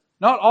this.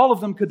 Not all of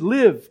them could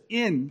live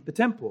in the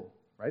temple,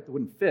 right? That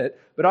wouldn't fit,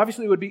 but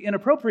obviously it would be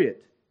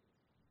inappropriate.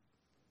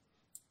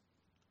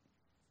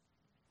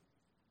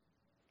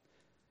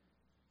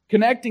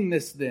 Connecting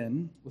this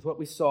then with what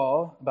we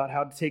saw about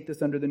how to take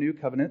this under the new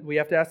covenant, we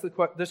have to ask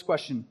this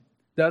question.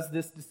 Does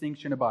this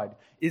distinction abide?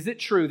 Is it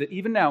true that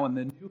even now in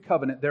the new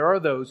covenant there are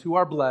those who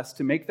are blessed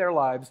to make their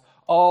lives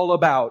all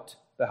about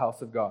the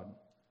house of God?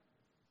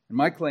 And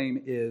my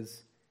claim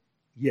is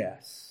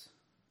yes.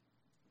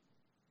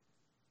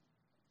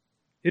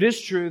 It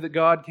is true that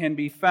God can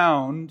be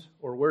found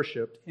or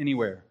worshipped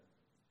anywhere.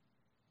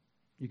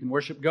 You can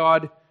worship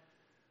God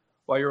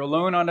while you're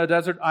alone on a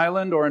desert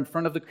island or in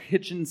front of the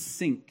kitchen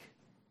sink.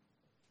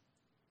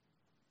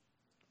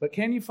 But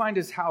can you find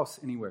his house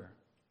anywhere?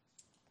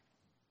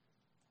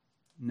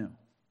 No.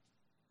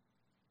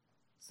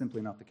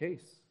 Simply not the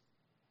case.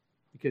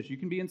 Because you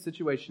can be in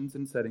situations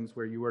and settings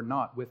where you are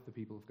not with the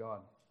people of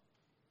God.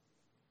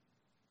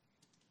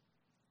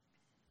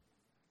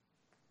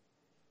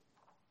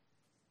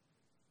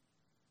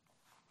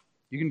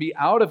 You can be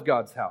out of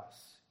God's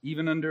house,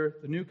 even under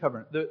the new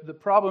covenant. The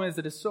problem is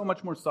that it's so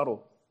much more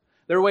subtle.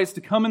 There are ways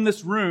to come in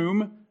this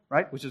room,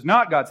 right, which is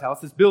not God's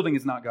house. This building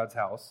is not God's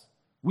house.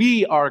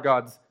 We are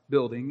God's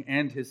building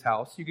and his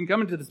house. You can come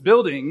into this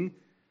building,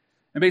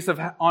 and based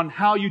on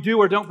how you do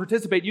or don't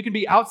participate, you can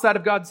be outside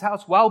of God's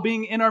house while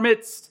being in our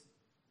midst.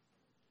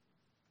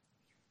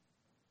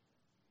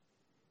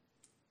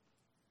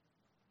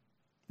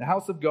 The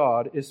house of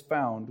God is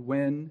found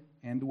when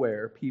and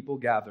where people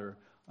gather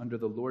under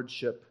the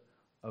lordship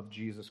of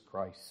Jesus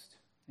Christ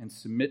and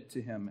submit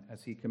to him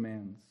as he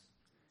commands.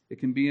 It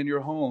can be in your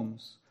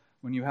homes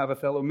when you have a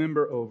fellow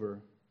member over.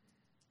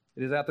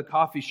 It is at the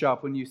coffee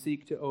shop when you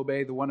seek to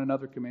obey the one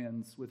another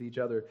commands with each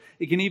other.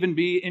 It can even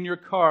be in your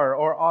car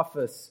or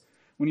office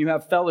when you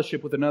have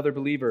fellowship with another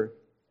believer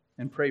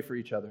and pray for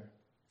each other.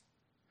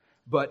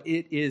 But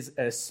it is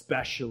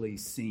especially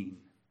seen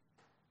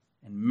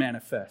and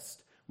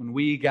manifest when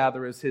we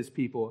gather as his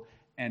people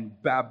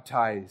and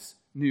baptize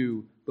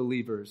new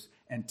believers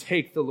and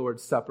take the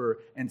Lord's Supper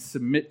and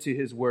submit to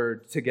his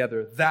word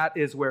together. That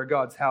is where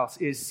God's house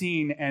is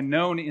seen and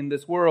known in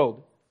this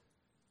world.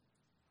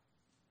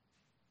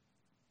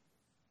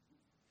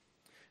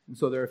 And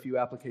so there are a few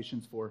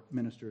applications for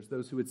ministers.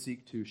 Those who would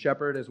seek to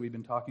shepherd, as we've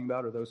been talking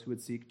about, or those who would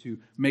seek to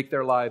make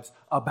their lives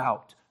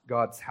about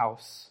God's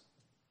house.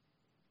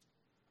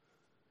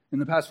 In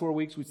the past 4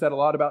 weeks, we've said a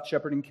lot about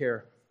shepherding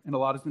care, and a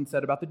lot has been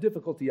said about the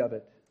difficulty of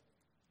it.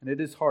 And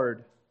it is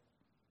hard.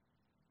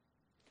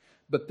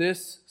 But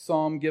this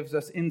psalm gives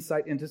us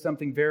insight into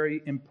something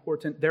very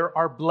important. There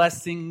are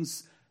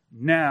blessings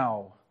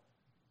now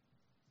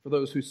for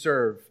those who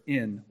serve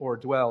in or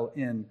dwell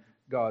in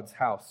God's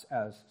house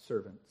as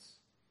servants.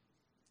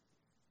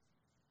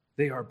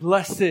 They are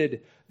blessed.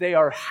 They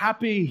are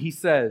happy, he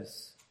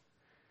says.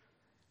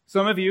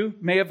 Some of you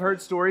may have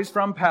heard stories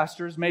from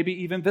pastors, maybe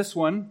even this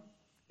one,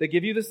 that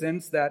give you the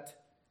sense that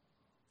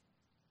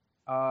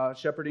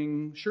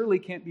shepherding surely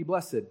can't be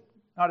blessed.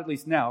 Not at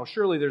least now.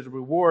 Surely there's a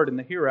reward in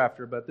the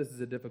hereafter, but this is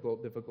a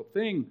difficult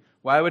thing.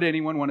 Why would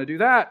anyone want to do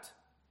that?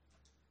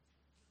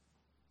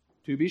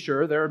 To be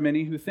sure, there are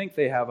many who think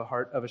they have a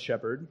heart of a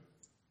shepherd,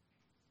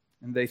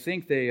 and they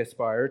think they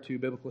aspire to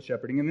biblical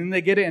shepherding, and then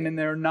they get in and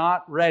they're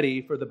not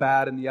ready for the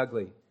bad and the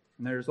ugly.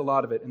 And there's a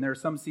lot of it, and there are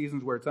some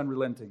seasons where it's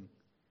unrelenting.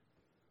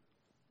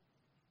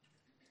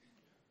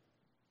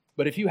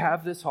 But if you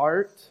have this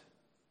heart,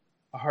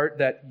 a heart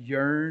that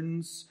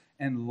yearns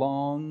and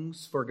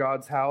longs for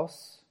God's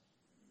house,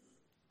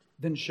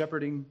 then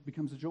shepherding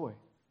becomes a joy.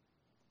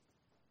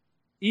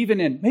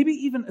 Maybe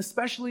even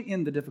especially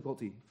in the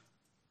difficulty.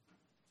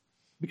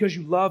 Because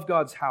you love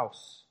God's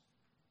house.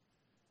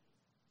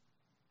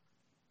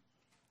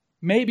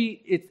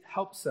 Maybe it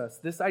helps us,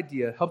 this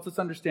idea helps us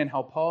understand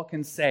how Paul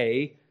can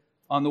say,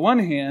 on the one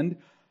hand,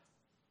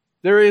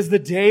 there is the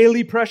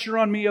daily pressure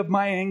on me of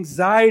my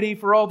anxiety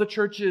for all the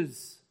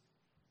churches.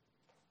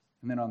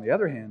 And then on the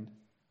other hand,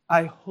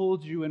 I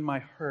hold you in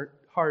my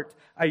heart.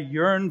 I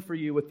yearn for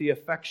you with the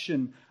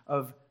affection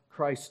of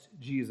Christ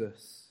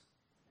Jesus.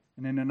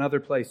 And in another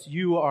place,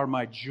 you are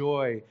my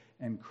joy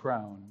and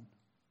crown,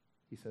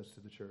 he says to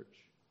the church.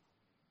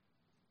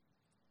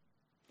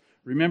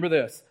 Remember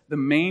this, the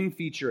main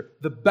feature,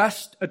 the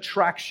best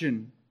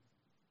attraction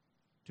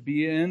to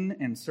be in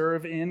and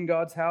serve in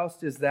God's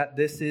house is that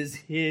this is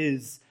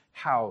his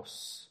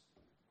house.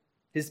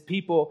 His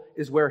people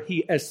is where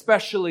he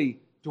especially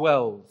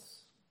dwells.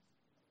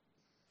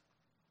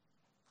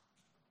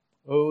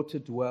 Oh, to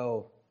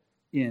dwell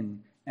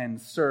in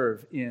and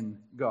serve in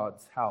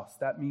God's house.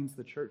 That means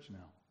the church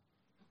now.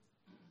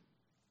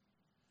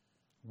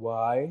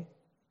 Why?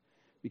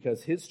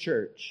 Because his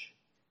church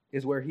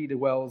is where he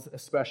dwells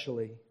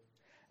especially.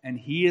 And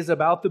he is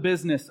about the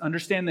business.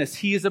 Understand this.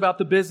 He is about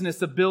the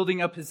business of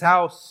building up his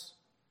house.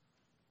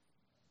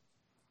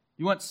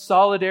 You want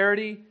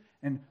solidarity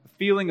and a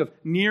feeling of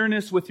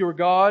nearness with your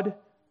God?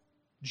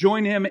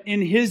 Join him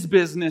in his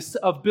business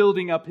of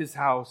building up his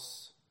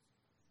house.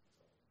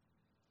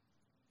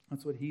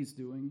 That's what he's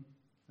doing.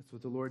 That's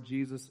what the Lord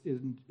Jesus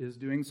is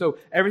doing. So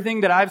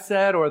everything that I've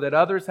said or that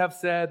others have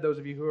said, those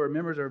of you who are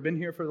members or have been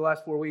here for the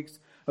last 4 weeks,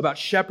 about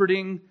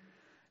shepherding,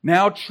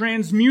 now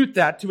transmute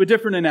that to a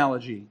different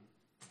analogy.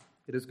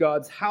 It is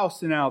God's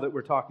house now that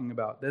we're talking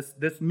about,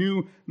 this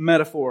new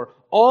metaphor.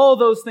 All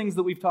those things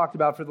that we've talked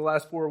about for the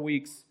last 4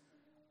 weeks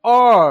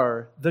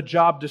are the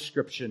job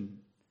description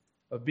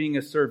of being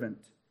a servant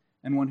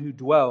and one who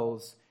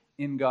dwells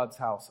in God's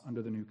house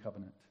under the new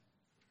covenant.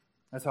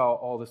 That's how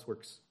all this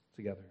works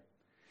together.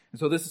 And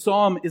so this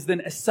psalm is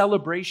then a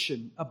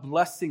celebration, a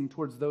blessing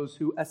towards those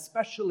who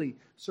especially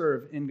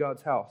serve in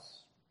God's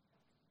house,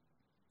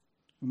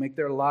 who make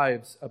their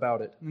lives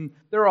about it. And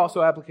there are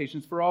also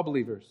applications for all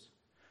believers.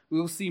 We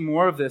will see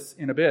more of this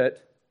in a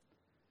bit.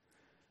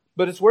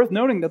 But it's worth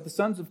noting that the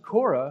sons of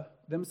Korah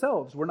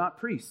themselves were not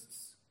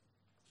priests.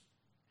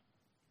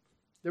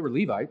 They were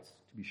Levites,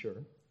 to be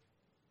sure.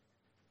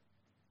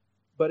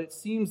 But it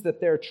seems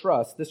that their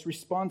trust, this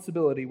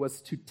responsibility,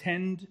 was to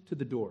tend to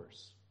the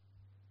doors.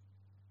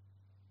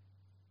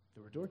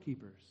 They were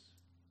doorkeepers.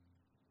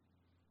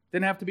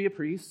 Didn't have to be a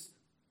priest.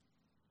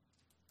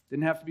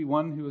 Didn't have to be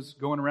one who was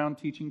going around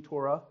teaching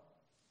Torah.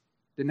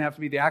 Didn't have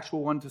to be the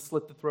actual one to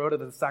slit the throat of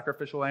the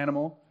sacrificial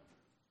animal.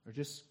 They're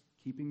just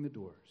keeping the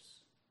doors.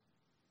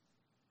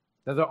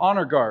 They're the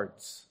honor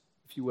guards,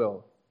 if you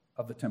will,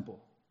 of the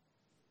temple.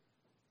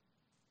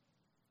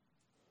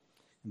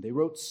 And they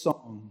wrote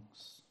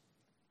songs.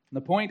 And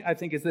the point, I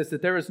think, is this,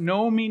 that there is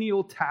no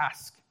menial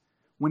task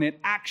when it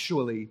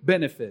actually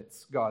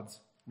benefits God's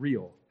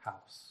real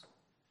house.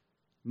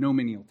 No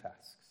menial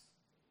tasks.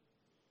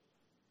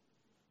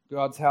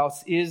 God's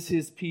house is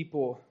his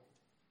people.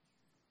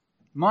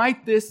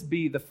 Might this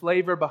be the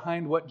flavor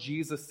behind what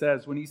Jesus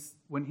says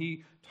when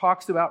he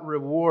talks about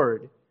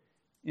reward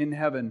in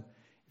heaven?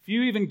 If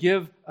you even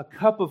give a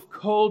cup of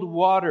cold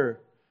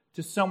water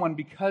to someone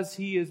because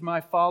he is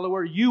my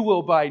follower, you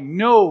will by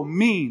no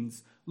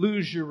means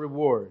lose your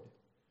reward.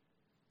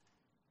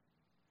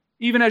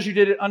 Even as you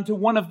did it unto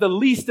one of the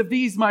least of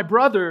these, my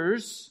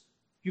brothers,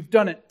 you've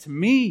done it to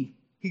me.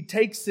 He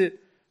takes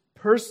it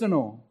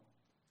personal.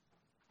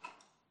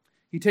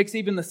 He takes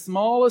even the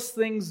smallest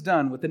things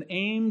done with an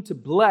aim to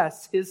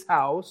bless his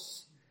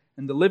house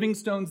and the living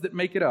stones that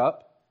make it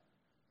up.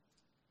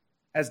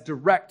 as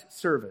direct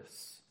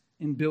service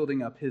in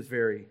building up his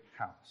very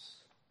house.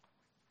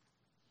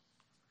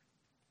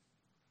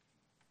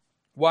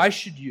 Why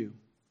should you,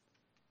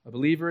 a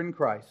believer in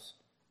Christ,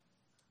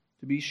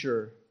 to be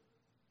sure,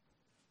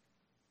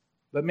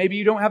 but maybe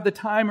you don't have the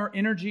time or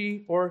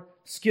energy or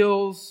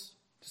skills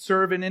to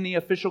serve in any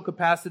official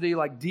capacity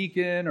like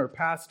deacon or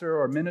pastor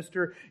or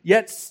minister,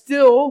 yet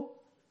still,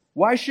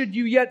 why should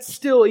you yet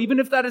still, even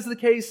if that is the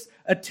case,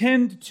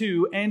 attend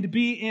to and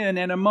be in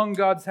and among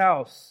God's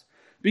house?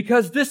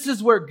 Because this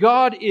is where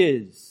God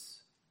is.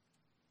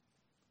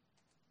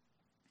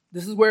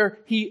 This is where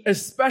He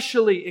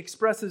especially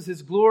expresses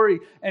His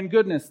glory and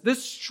goodness.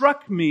 This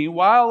struck me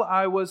while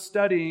I was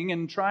studying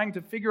and trying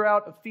to figure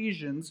out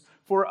Ephesians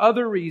for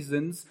other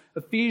reasons.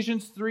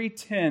 Ephesians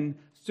 3:10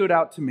 stood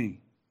out to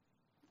me.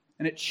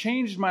 And it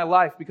changed my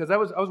life because I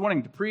was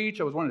wanting to preach.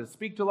 I was wanting to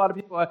speak to a lot of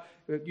people.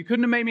 You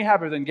couldn't have made me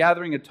happier than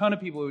gathering a ton of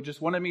people who just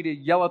wanted me to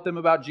yell at them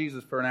about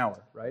Jesus for an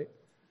hour, right?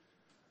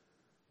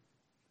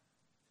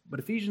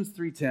 But Ephesians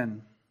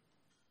 3:10,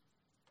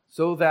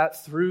 so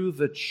that through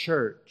the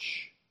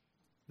church,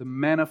 the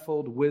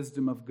manifold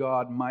wisdom of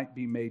God might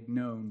be made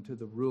known to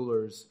the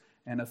rulers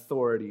and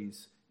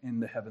authorities in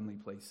the heavenly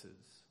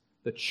places.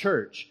 The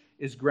church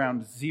is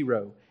ground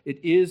zero.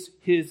 It is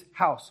His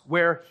house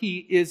where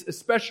He is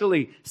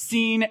especially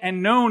seen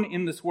and known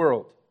in this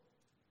world.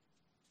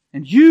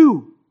 And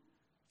you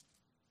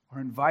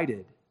are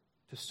invited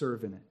to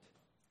serve in it.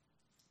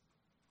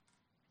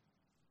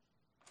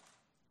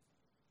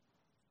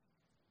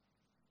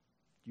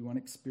 Do you want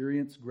to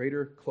experience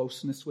greater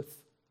closeness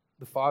with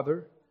the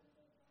Father?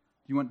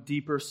 Do you want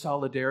deeper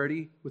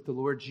solidarity with the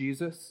Lord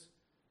Jesus?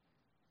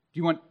 Do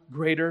you want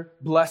greater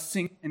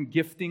blessing and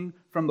gifting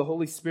from the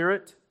Holy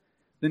Spirit?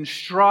 Then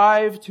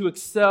strive to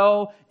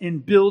excel in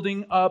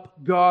building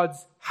up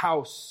God's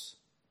house.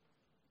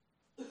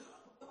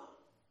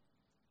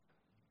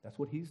 That's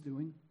what He's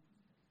doing.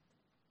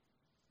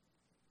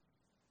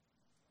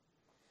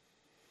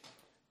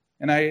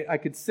 And I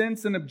could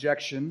sense an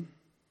objection.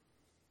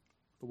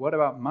 But what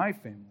about my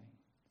family?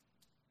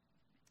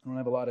 I don't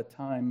have a lot of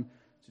time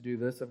to do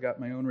this. I've got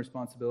my own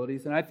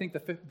responsibilities. And I think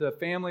the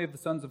family of the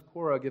sons of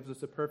Korah gives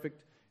us a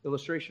perfect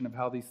illustration of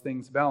how these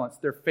things balance.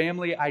 Their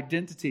family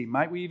identity,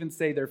 might we even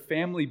say their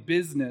family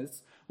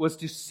business, was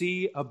to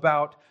see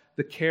about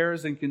the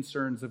cares and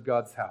concerns of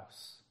God's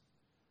house.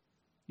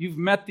 You've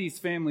met these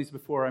families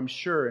before, I'm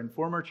sure, in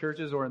former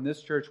churches or in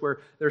this church, where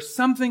there's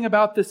something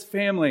about this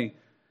family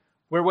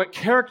where what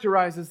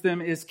characterizes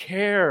them is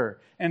care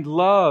and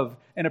love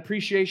and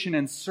appreciation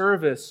and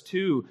service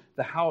to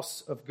the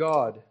house of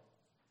God.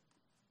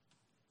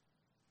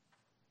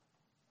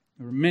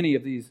 There were many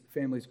of these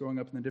families growing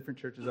up in the different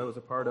churches I was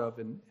a part of,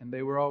 and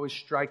they were always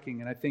striking.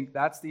 And I think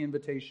that's the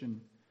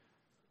invitation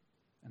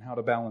and how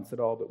to balance it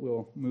all, but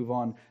we'll move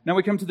on. Now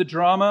we come to the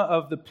drama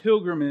of the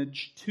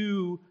pilgrimage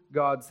to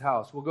God's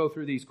house. We'll go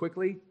through these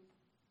quickly.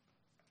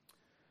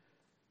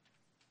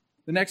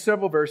 The next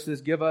several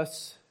verses give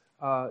us,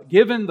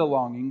 given the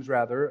longings,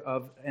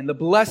 and the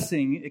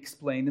blessing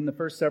explained in the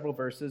first several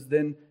verses,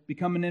 then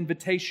become an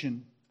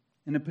invitation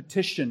and a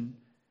petition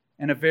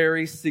and a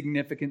very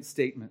significant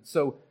statement.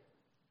 So,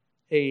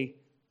 a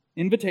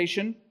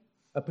invitation,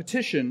 a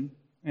petition,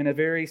 and a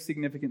very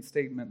significant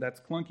statement. That's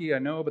clunky, I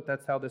know, but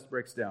that's how this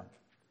breaks down.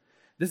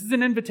 This is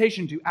an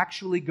invitation to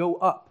actually go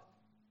up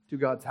to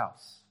God's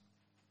house,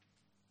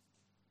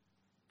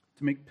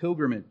 to make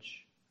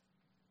pilgrimage,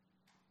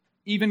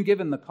 even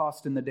given the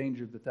cost and the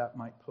danger that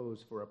might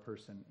pose for a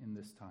person in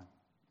this time.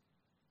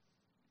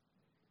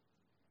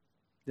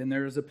 Then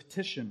there is a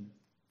petition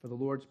for the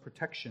Lord's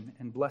protection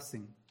and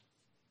blessing,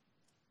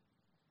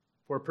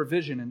 for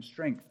provision and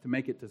strength to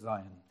make it to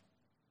Zion.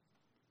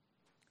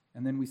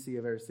 And then we see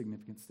a very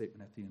significant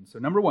statement at the end. So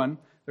number one,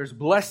 there's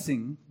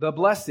blessing, the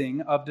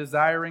blessing of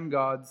desiring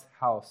God's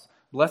house.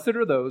 Blessed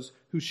are those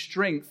whose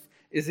strength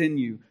is in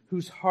you,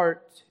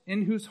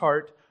 in whose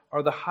heart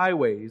are the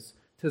highways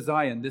to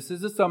Zion. This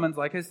is a summons,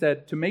 like I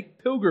said, to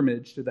make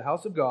pilgrimage to the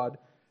house of God.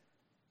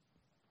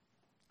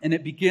 And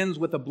it begins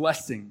with a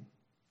blessing.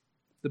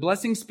 The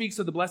blessing speaks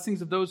of the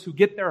blessings of those who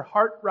get their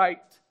heart right.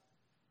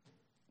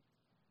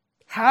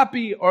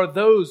 Happy are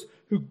those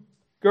who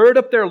gird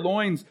up their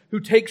loins, who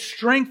take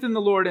strength in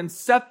the Lord and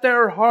set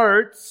their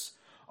hearts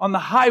on the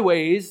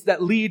highways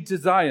that lead to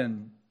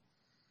Zion.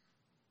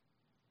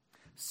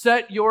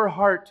 Set your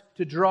heart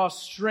to draw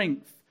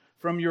strength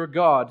from your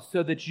God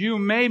so that you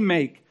may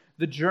make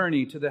the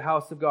journey to the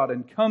house of God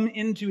and come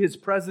into His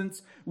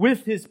presence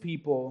with His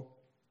people.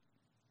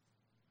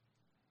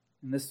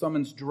 And this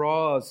summons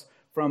draws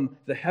from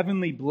the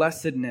heavenly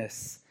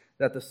blessedness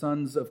that the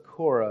sons of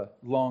Korah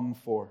long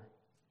for.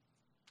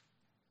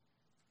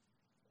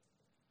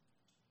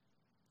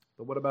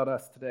 But what about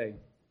us today?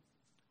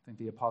 I think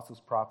the apostles'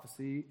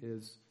 prophecy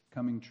is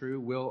coming true,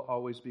 will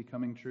always be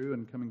coming true,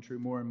 and coming true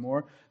more and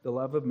more. The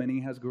love of many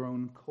has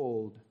grown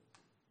cold.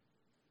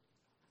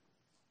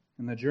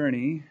 And the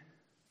journey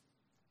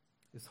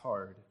is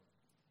hard.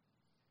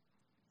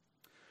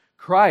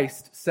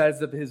 Christ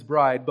says of his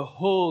bride,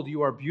 "Behold,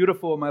 you are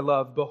beautiful, my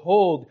love.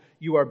 Behold,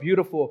 you are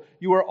beautiful.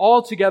 You are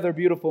altogether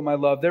beautiful, my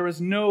love. There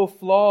is no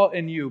flaw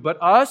in you." But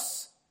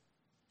us,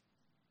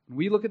 when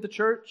we look at the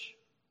church,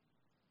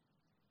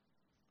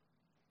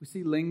 we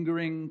see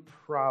lingering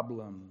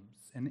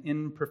problems and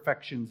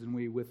imperfections, and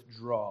we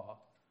withdraw.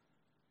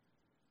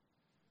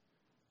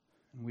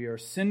 And we are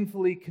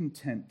sinfully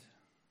content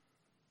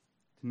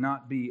to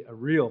not be a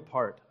real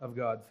part of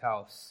God's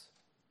house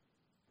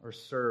or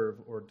serve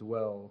or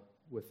dwell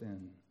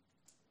within.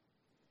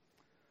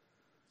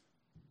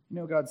 You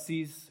know, God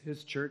sees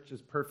his church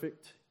as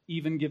perfect,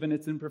 even given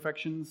its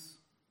imperfections.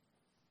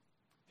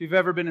 If you've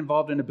ever been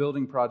involved in a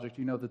building project,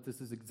 you know that this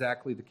is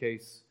exactly the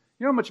case.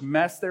 You know how much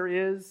mess there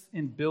is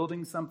in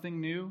building something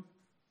new?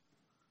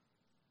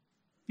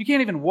 You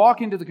can't even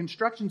walk into the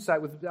construction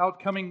site without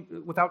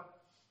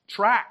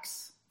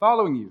tracks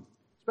following you,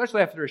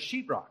 especially after a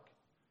sheetrock.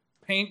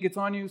 Paint gets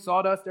on you,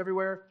 sawdust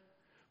everywhere.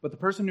 But the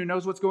person who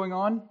knows what's going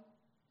on,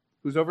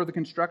 who's over the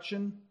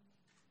construction,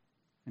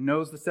 and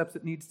knows the steps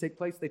that need to take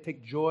place, they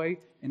take joy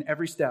in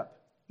every step,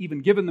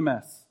 even given the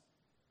mess.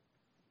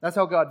 That's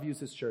how God views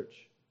his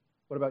church.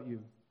 What about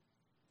you?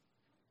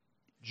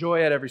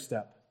 Joy at every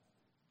step.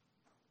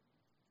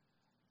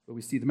 But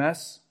we see the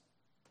mess,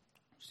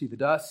 see the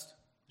dust,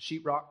 the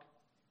sheetrock,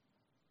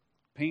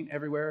 paint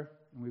everywhere,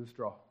 and we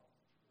withdraw.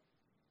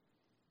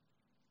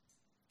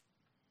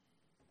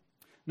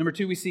 Number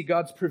 2, we see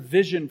God's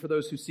provision for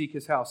those who seek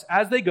his house.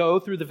 As they go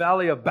through the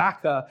valley of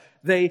Baca,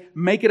 they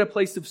make it a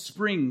place of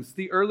springs.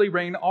 The early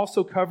rain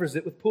also covers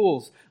it with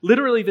pools.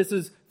 Literally, this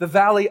is the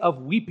valley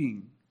of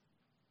weeping.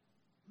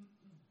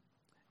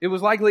 It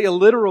was likely a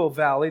literal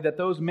valley that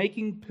those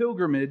making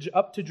pilgrimage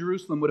up to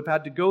Jerusalem would have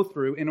had to go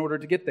through in order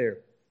to get there.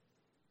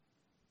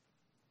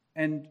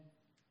 And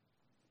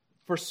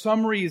for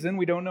some reason,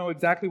 we don't know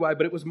exactly why,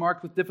 but it was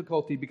marked with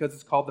difficulty because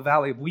it's called the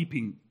Valley of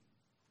Weeping.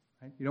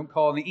 Right? You don't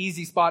call an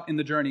easy spot in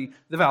the journey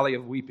the Valley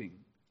of Weeping.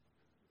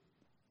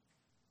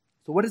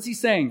 So what is he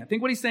saying? I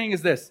think what he's saying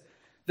is this,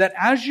 that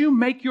as you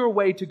make your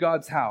way to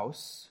God's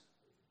house,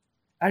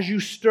 as you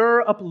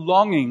stir up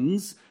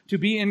longings to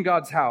be in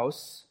God's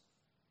house,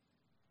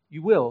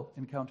 you will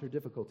encounter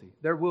difficulty.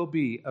 There will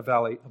be a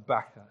Valley of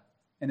Baca,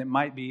 and it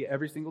might be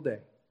every single day.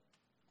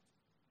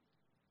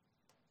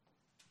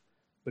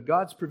 But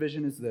God's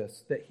provision is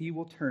this, that he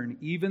will turn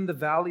even the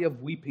valley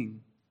of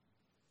weeping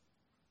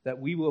that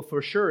we will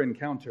for sure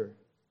encounter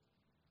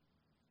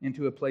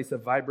into a place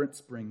of vibrant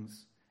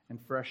springs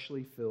and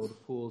freshly filled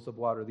pools of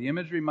water. The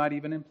imagery might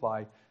even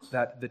imply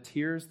that the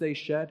tears they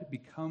shed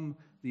become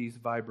these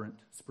vibrant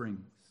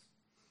springs.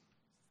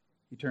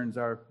 He turns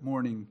our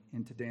mourning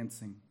into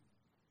dancing.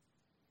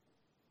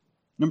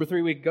 Number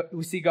 3,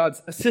 we see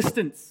God's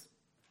assistance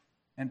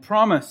and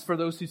promise for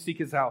those who seek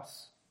his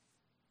house.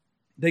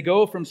 They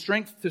go from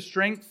strength to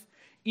strength.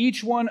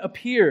 Each one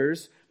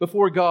appears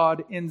before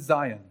God in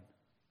Zion.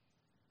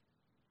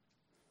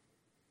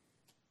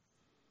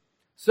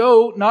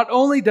 So, not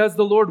only does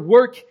the Lord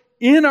work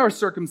in our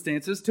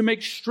circumstances to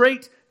make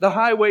straight the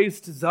highways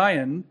to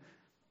Zion,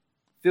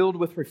 filled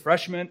with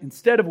refreshment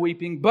instead of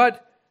weeping,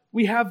 but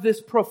we have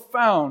this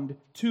profound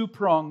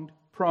two-pronged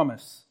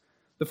promise.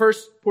 The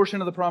first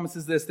portion of the promise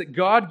is this, that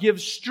God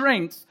gives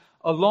strength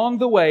along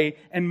the way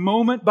and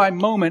moment by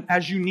moment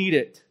as you need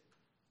it.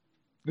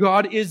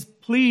 God is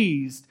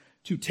pleased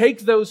to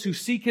take those who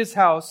seek his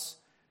house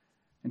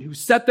and who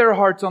set their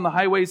hearts on the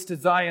highways to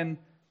Zion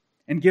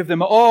and give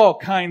them all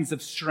kinds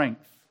of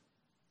strength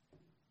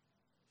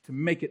to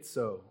make it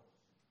so.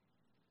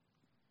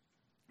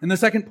 And the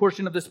second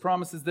portion of this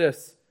promise is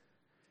this.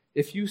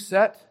 If you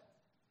set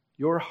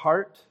your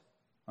heart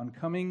on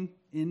coming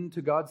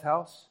into God's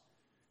house,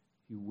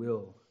 you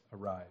will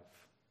arrive.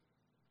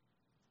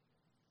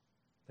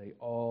 They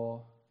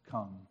all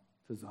come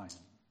to Zion.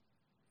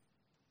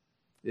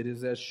 It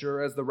is as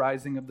sure as the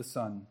rising of the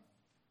sun.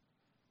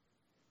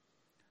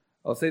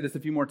 I'll say this a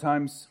few more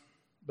times,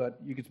 but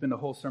you could spend a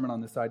whole sermon on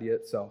this idea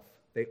itself.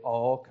 They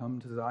all come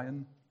to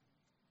Zion.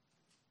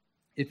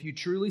 If you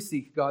truly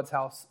seek God's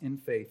house in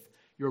faith,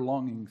 your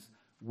longings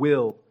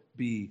will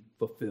be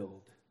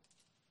fulfilled.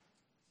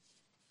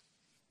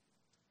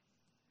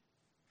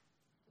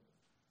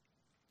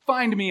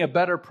 Find me a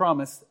better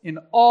promise in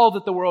all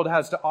that the world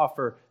has to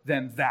offer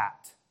than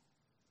that.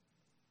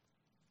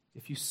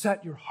 If you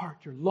set your heart,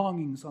 your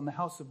longings on the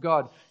house of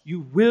God,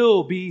 you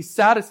will be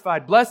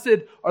satisfied.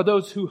 Blessed are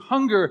those who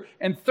hunger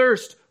and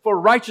thirst for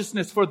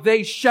righteousness, for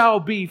they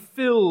shall be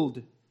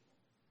filled.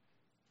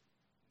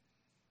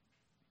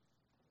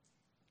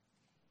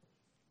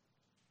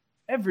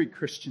 Every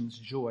Christian's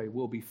joy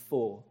will be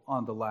full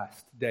on the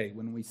last day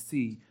when we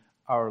see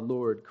our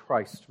Lord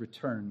Christ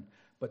return.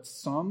 But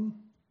some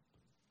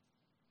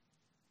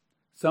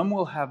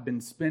will have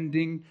been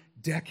spending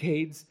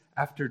decades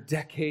after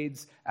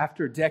decades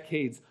after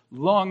decades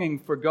longing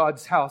for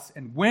God's house.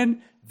 And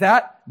when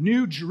that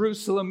new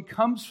Jerusalem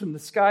comes from the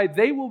sky,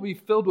 they will be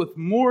filled with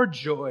more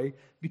joy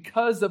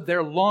because of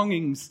their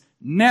longings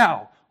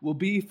now will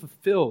be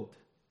fulfilled.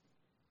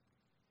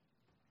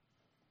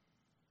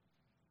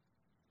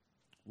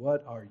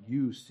 What are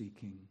you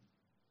seeking?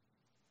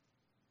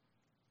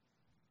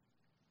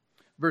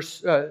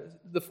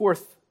 The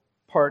fourth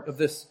part of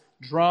this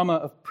drama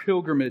of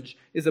pilgrimage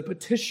is a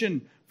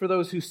petition for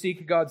those who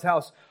seek God's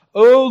house.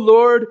 O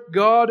Lord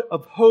God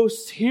of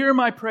hosts, hear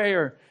my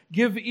prayer.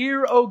 Give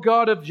ear, O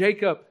God of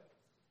Jacob.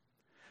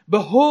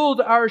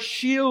 Behold our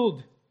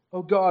shield,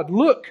 O God.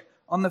 Look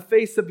on the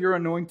face of your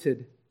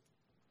anointed.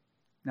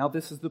 Now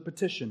this is the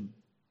petition.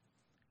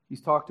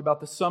 He's talked about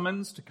the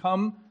summons to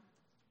come,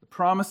 the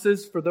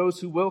promises for those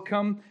who will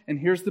come, and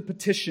here's the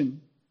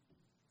petition.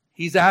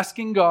 He's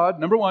asking God,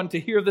 number one, to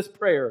hear this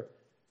prayer.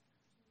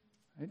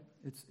 Right?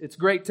 It's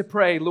great to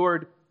pray,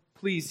 Lord,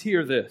 please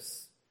hear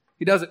this.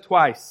 He does it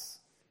twice.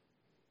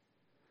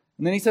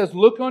 And then he says,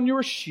 look on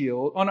our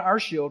shield,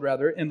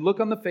 and look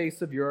on the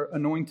face of your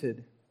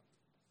anointed.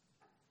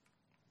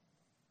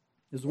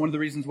 This is one of the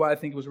reasons why I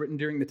think it was written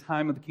during the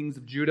time of the kings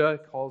of Judah.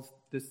 It calls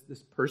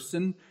this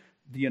person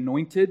the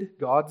anointed,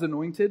 God's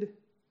anointed.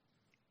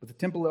 But the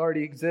temple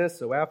already exists,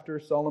 so after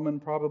Solomon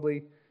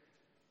probably.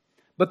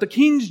 But the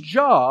king's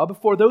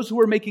job for those who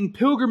were making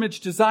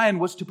pilgrimage to Zion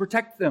was to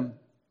protect them.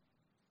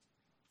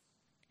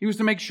 He was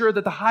to make sure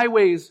that the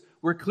highways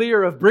were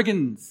clear of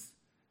brigands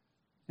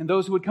and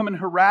those who would come and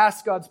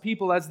harass God's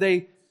people as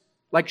they,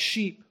 like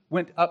sheep,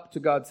 went up to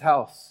God's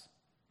house.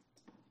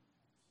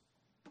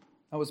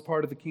 That was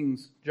part of the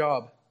king's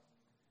job.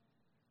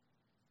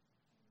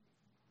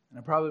 And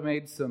I probably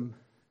made some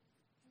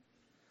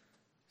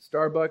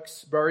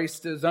Starbucks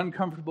baristas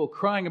uncomfortable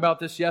crying about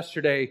this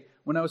yesterday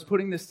when I was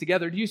putting this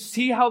together. Do you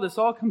see how this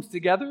all comes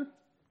together?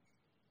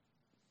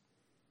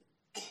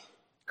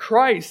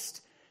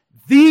 Christ,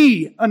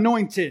 the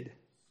anointed,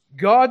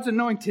 God's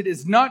anointed,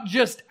 is not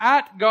just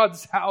at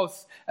God's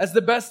house as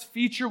the best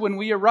feature when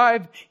we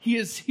arrive. He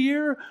is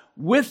here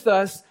with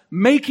us,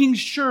 making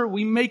sure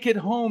we make it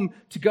home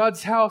to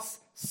God's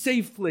house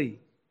safely.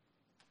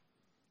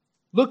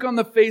 Look on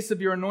the face of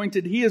your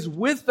anointed. He is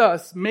with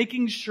us,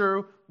 making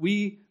sure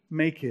we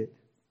make it.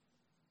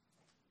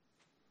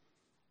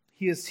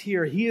 He is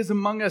here. He is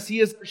among us. He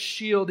is our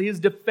shield. He is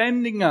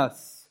defending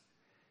us,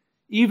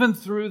 even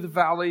through the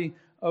valley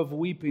of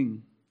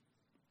weeping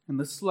and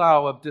the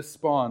slough of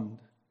despond.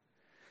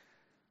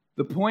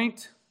 The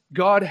point,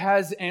 God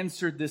has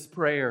answered this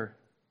prayer.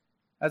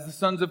 As the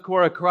sons of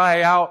Korah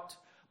cry out,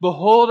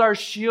 behold our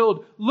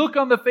shield, look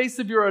on the face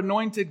of your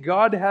anointed.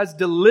 God has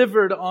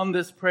delivered on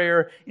this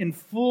prayer in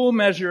full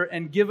measure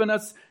and given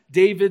us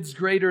David's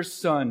greater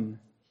son.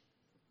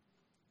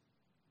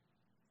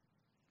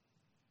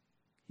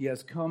 He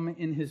has come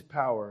in His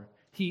power.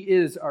 He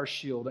is our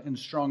shield and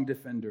strong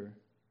defender.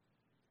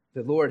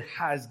 The Lord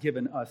has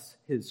given us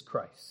His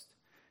Christ.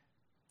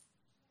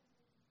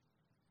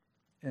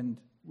 And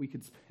we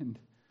could spend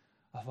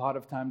a lot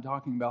of time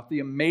talking about the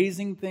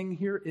amazing thing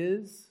here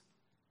is,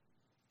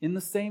 in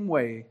the same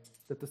way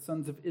that the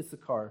sons of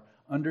Issachar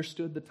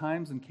understood the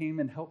times and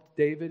came and helped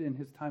David in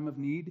his time of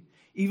need,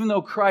 even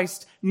though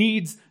Christ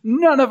needs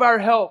none of our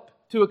help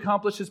to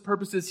accomplish His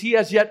purposes, He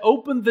has yet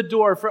opened the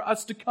door for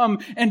us to come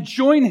and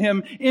join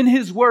Him in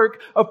His work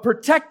of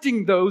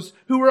protecting those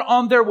who are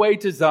on their way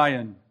to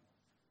Zion.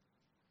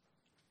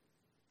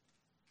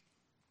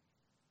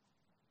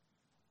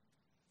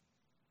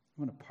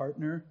 I want to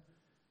partner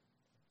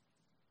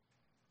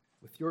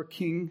with your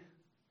King,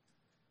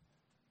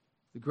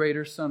 the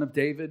greater Son of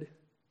David,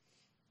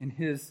 in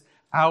His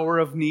hour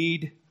of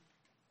need.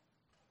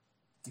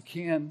 You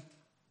can.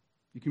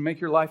 You can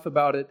make your life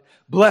about it.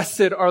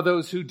 Blessed are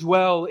those who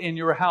dwell in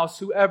your house,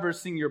 who ever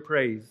sing your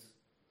praise.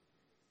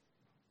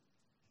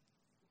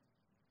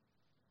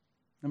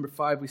 Number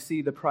 5, we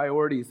see the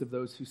priorities of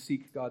those who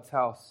seek God's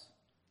house.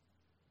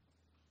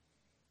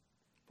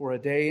 For a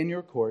day in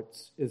your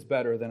courts is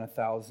better than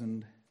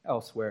 1,000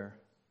 elsewhere.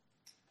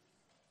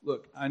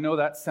 Look, I know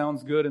that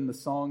sounds good in the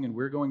song, and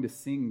we're going to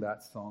sing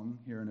that song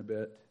here in a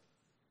bit.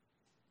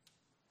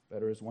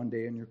 Better is one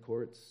day in your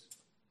courts.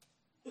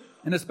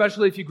 And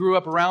especially if you grew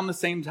up around the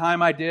same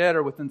time I did,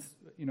 or within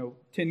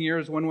 10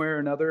 years one way or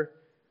another,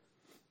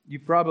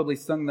 you've probably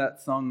sung that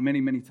song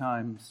many, many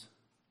times.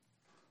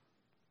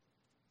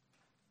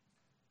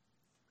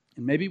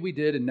 And maybe we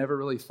did and never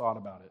really thought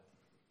about it.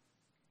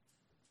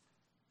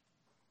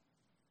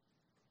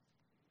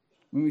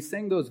 When we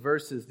sang those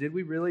verses, did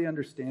we really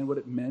understand what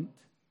it meant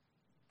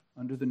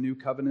under the new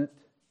covenant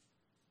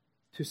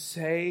to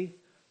say,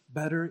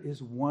 better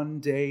is one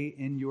day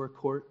in your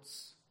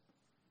courts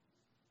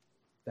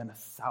than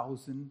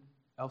 1,000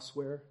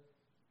 elsewhere?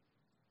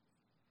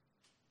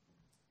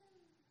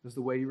 Does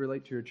the way you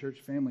relate to your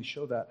church family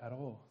show that at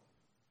all?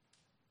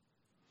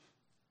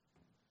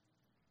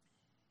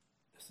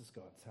 This is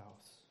God's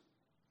house.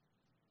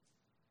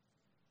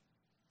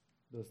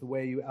 Does the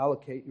way you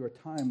allocate your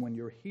time when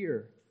you're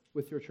here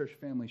with your church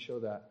family show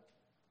that?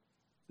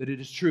 That it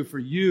is true for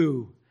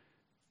you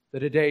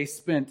that a day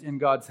spent in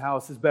God's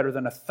house is better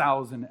than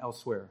 1,000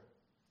 elsewhere.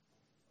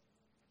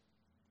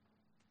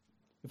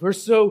 If we're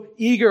so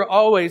eager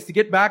always to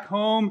get back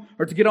home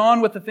or to get on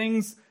with the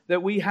things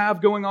that we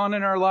have going on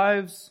in our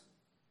lives,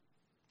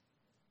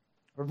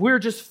 Or if we're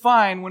just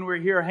fine when we're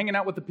here hanging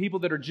out with the people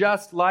that are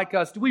just like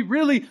us, do we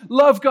really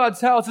love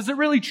God's house? Is it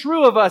really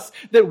true of us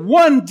that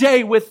one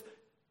day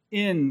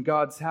within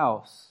God's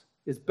house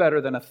is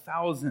better than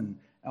 1,000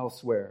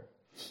 elsewhere?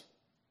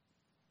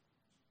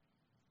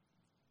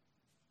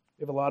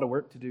 We have a lot of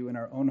work to do in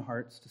our own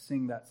hearts to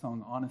sing that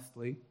song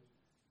honestly.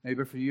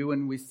 Maybe for you,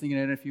 when we sing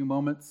it in a few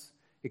moments,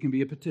 it can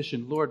be a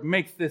petition. Lord,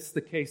 make this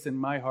the case in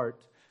my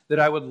heart, that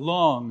I would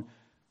long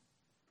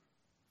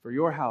for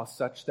your house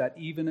such that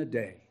even a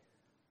day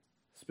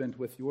spent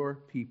with your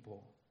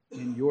people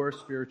in your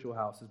spiritual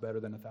house is better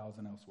than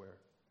 1,000 elsewhere.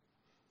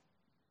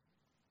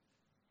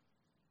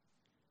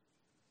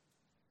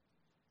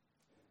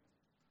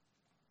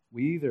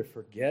 We either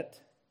forget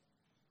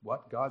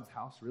what God's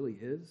house really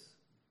is,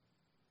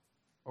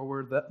 or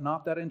we're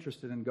not that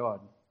interested in God,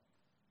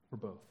 or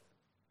both.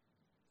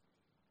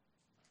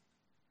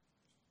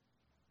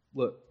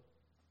 Look,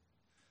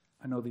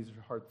 I know these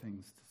are hard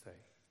things to say,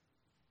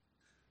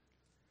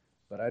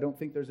 but I don't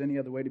think there's any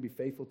other way to be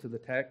faithful to the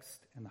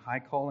text and the high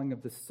calling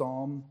of this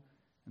psalm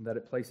and that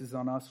it places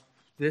on us.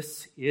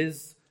 This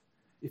is,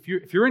 if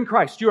you're in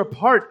Christ, you're a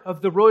part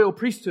of the royal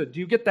priesthood. Do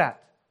you get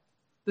that?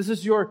 This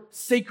is your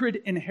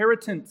sacred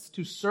inheritance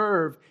to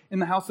serve in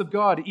the house of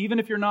God, even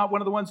if you're not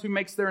one of the ones who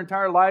makes their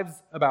entire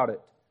lives about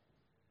it.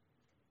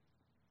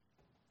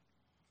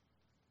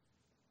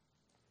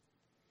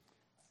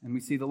 And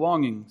we see the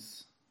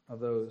longings of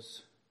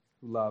those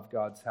who love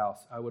God's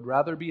house. I would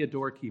rather be a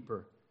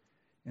doorkeeper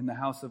in the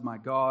house of my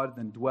God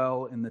than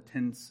dwell in the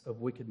tents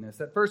of wickedness.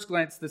 At first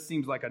glance, this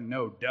seems like a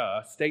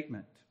no-duh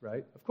statement,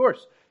 right? Of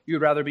course, you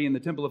would rather be in the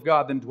temple of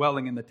God than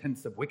dwelling in the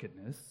tents of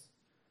wickedness.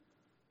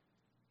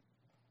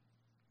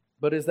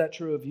 But is that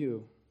true of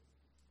you?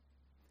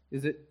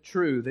 Is it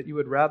true that you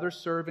would rather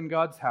serve in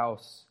God's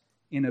house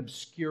in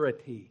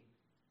obscurity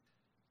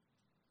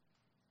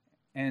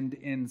and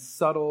in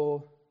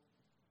subtle,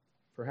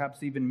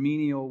 perhaps even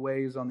menial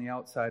ways on the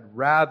outside,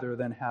 rather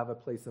than have a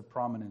place of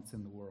prominence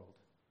in the world?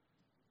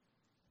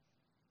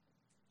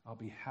 I'll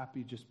be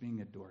happy just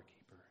being a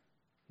doorkeeper,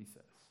 he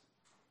says.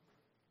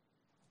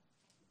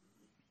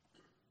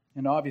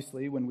 And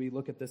obviously, when we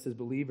look at this as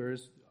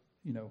believers,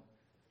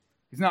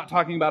 he's not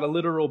talking about a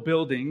literal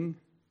building.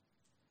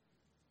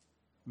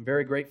 I'm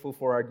very grateful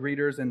for our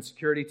greeters and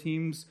security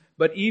teams.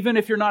 But even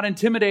if you're not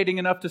intimidating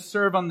enough to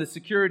serve on the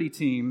security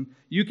team,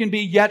 you can be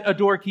yet a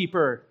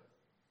doorkeeper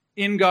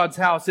in God's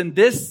house. In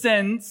this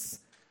sense,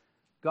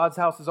 God's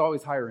house is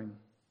always hiring.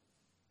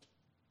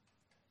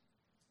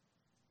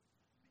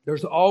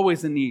 There's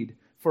always a need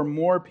for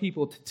more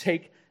people to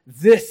take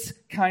this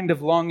kind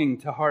of longing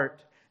to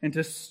heart and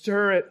to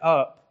stir it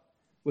up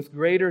with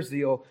greater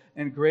zeal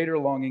and greater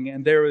longing,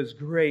 and there is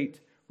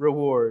great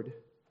reward.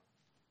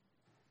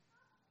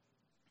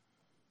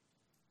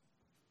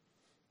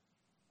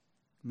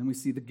 And then we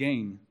see the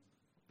gain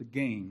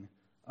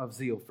of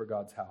zeal for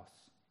God's house.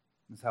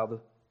 That's how the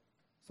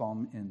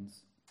psalm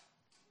ends.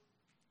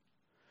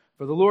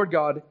 For the Lord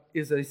God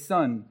is a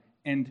sun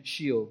and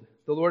shield.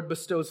 The Lord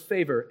bestows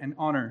favor and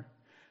honor.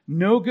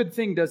 No good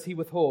thing does he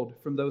withhold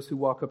from those who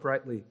walk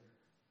uprightly.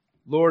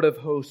 Lord of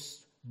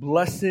hosts,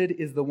 blessed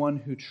is the one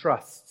who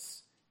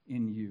trusts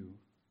in you.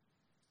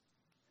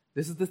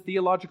 This is the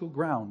theological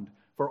ground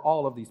for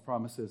all of these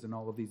promises and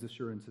all of these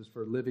assurances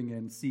for living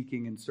and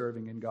seeking and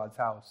serving in God's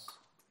house.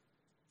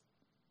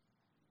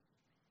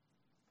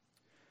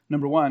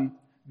 Number one,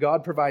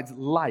 God provides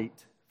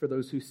light for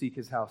those who seek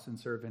his house and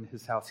serve in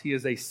his house. He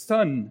is a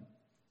sun.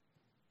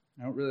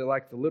 I don't really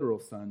like the literal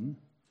sun,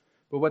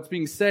 but what's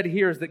being said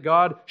here is that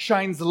God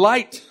shines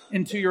light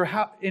into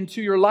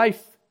your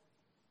life.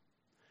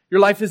 Your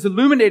life is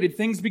illuminated.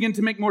 Things begin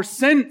to make more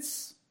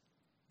sense.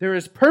 There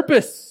is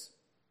purpose.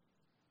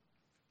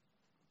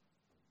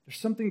 There's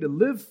something to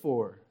live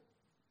for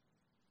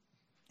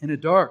in a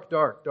dark,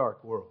 dark,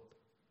 dark world.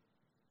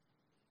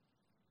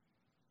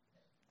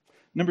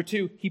 Number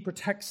two, he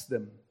protects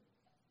them.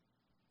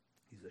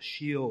 He's a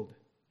shield.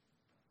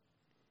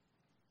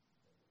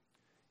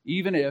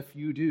 Even if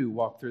you do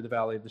walk through the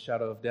valley of the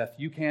shadow of death,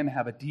 you can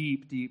have a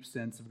deep, deep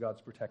sense of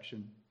God's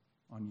protection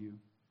on you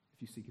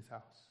if you seek his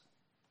house.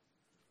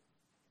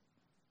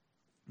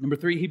 Number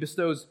three, he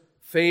bestows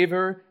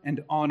favor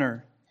and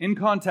honor. In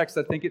context,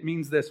 I think it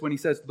means this. When he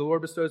says the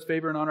Lord bestows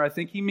favor and honor, I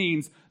think he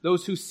means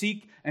those who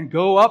seek and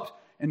go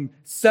up and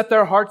set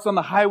their hearts on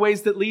the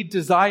highways that lead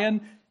to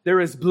Zion. There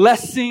is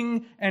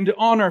blessing and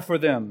honor for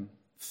them.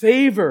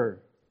 Favor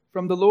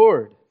from the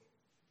Lord.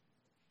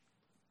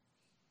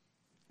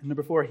 And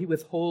number four, he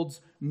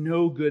withholds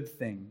no good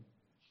thing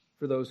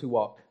for those who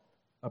walk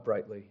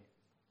uprightly.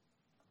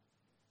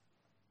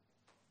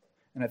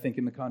 And I think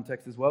in the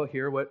context as well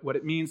here, what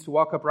it means to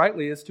walk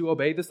uprightly is to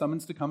obey the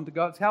summons to come to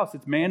God's house.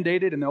 It's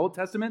mandated in the Old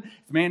Testament.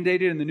 It's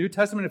mandated in the New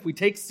Testament. If we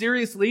take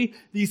seriously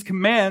these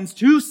commands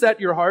to set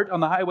your heart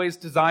on the highways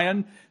to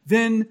Zion,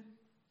 then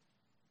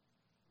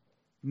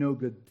no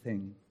good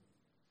thing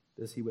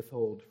does he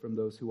withhold from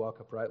those who walk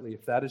uprightly.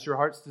 If that is your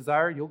heart's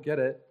desire, you'll get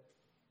it.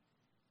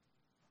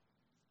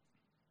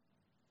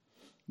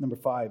 Number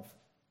five,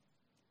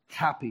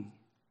 happy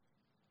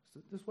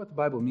This is what the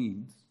Bible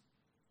means.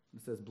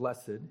 It says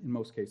blessed in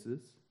most cases.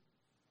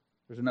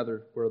 There's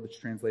another word that's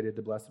translated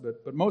to blessed,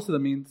 but most of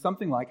them mean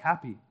something like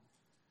happy,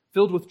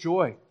 filled with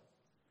joy.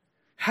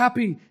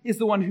 Happy is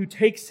the one who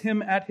takes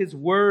him at his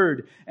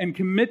word and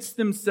commits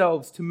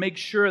themselves to make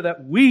sure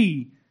that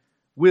we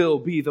will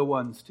be the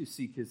ones to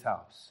seek his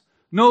house.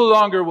 No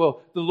longer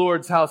will the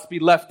Lord's house be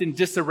left in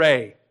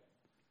disarray.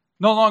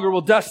 No longer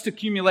will dust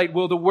accumulate,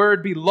 will the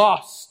word be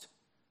lost.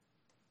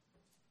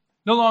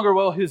 No longer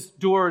will his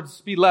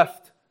doors be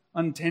left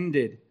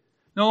untended.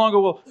 No longer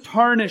will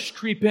tarnish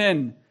creep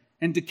in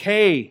and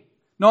decay.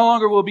 No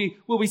longer will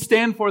we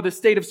stand for the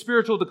state of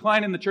spiritual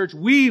decline in the church.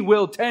 We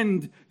will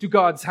tend to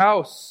God's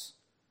house.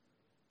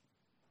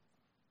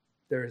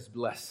 There is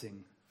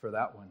blessing for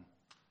that one.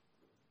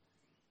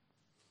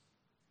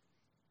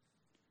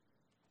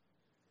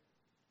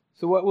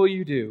 So what will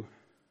you do?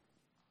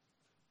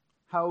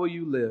 How will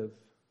you live?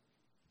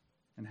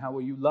 And how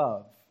will you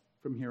love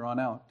from here on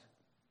out?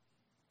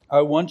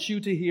 I want you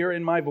to hear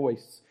in my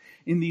voice,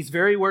 in these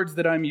very words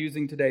that I'm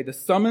using today, the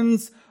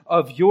summons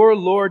of your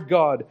Lord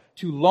God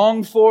to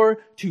long for,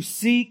 to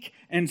seek,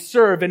 and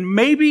serve, and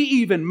maybe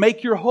even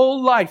make your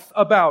whole life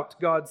about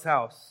God's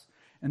house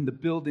and the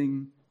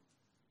building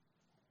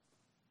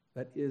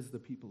that is the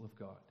people of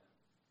God.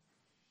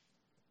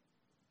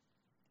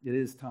 It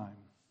is time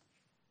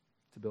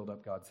to build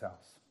up God's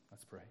house.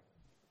 Let's pray.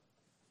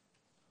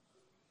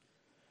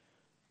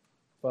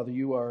 Father,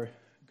 you are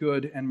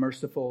good and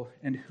merciful,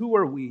 and who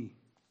are we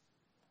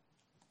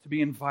to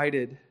be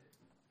invited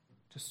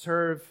to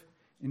serve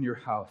in your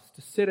house,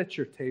 to sit at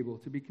your table,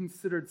 to be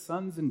considered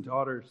sons and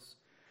daughters,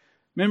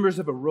 members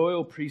of a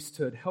royal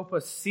priesthood? Help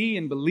us see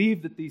and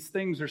believe that these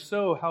things are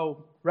so,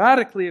 how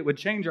radically it would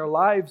change our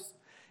lives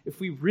if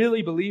we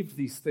really believed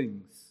these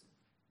things.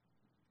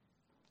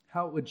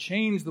 How it would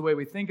change the way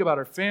we think about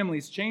our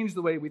families, change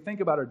the way we think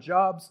about our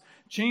jobs,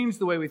 change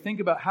the way we think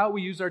about how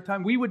we use our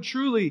time. We would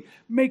truly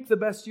make the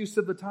best use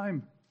of the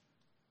time.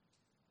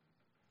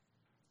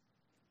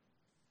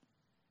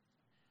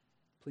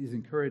 Please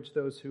encourage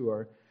those who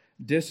are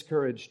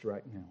discouraged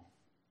right now,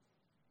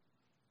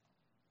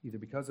 either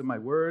because of my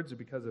words or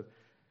because of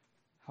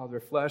how their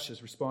flesh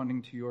is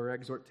responding to your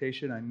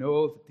exhortation. I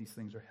know that these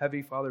things are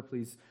heavy. Father,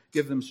 please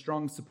give them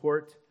strong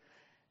support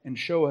and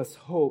show us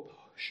hope.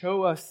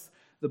 Show us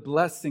the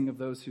blessing of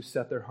those who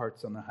set their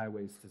hearts on the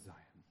highways to Zion.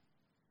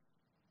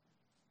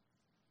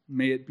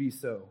 May it be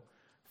so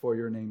for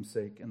your name's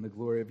sake and the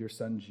glory of your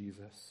Son,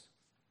 Jesus,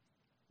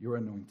 your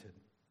anointed.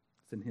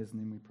 It's in his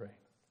name we pray.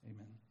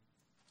 Amen.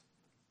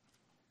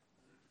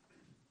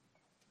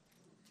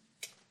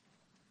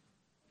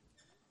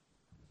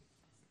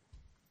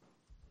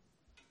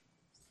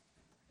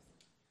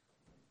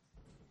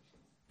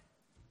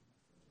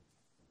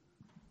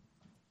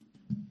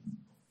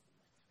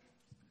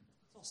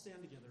 Let's all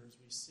stand together as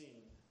we sing.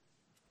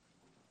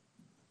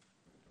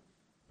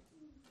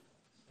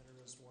 Better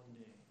is one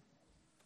day.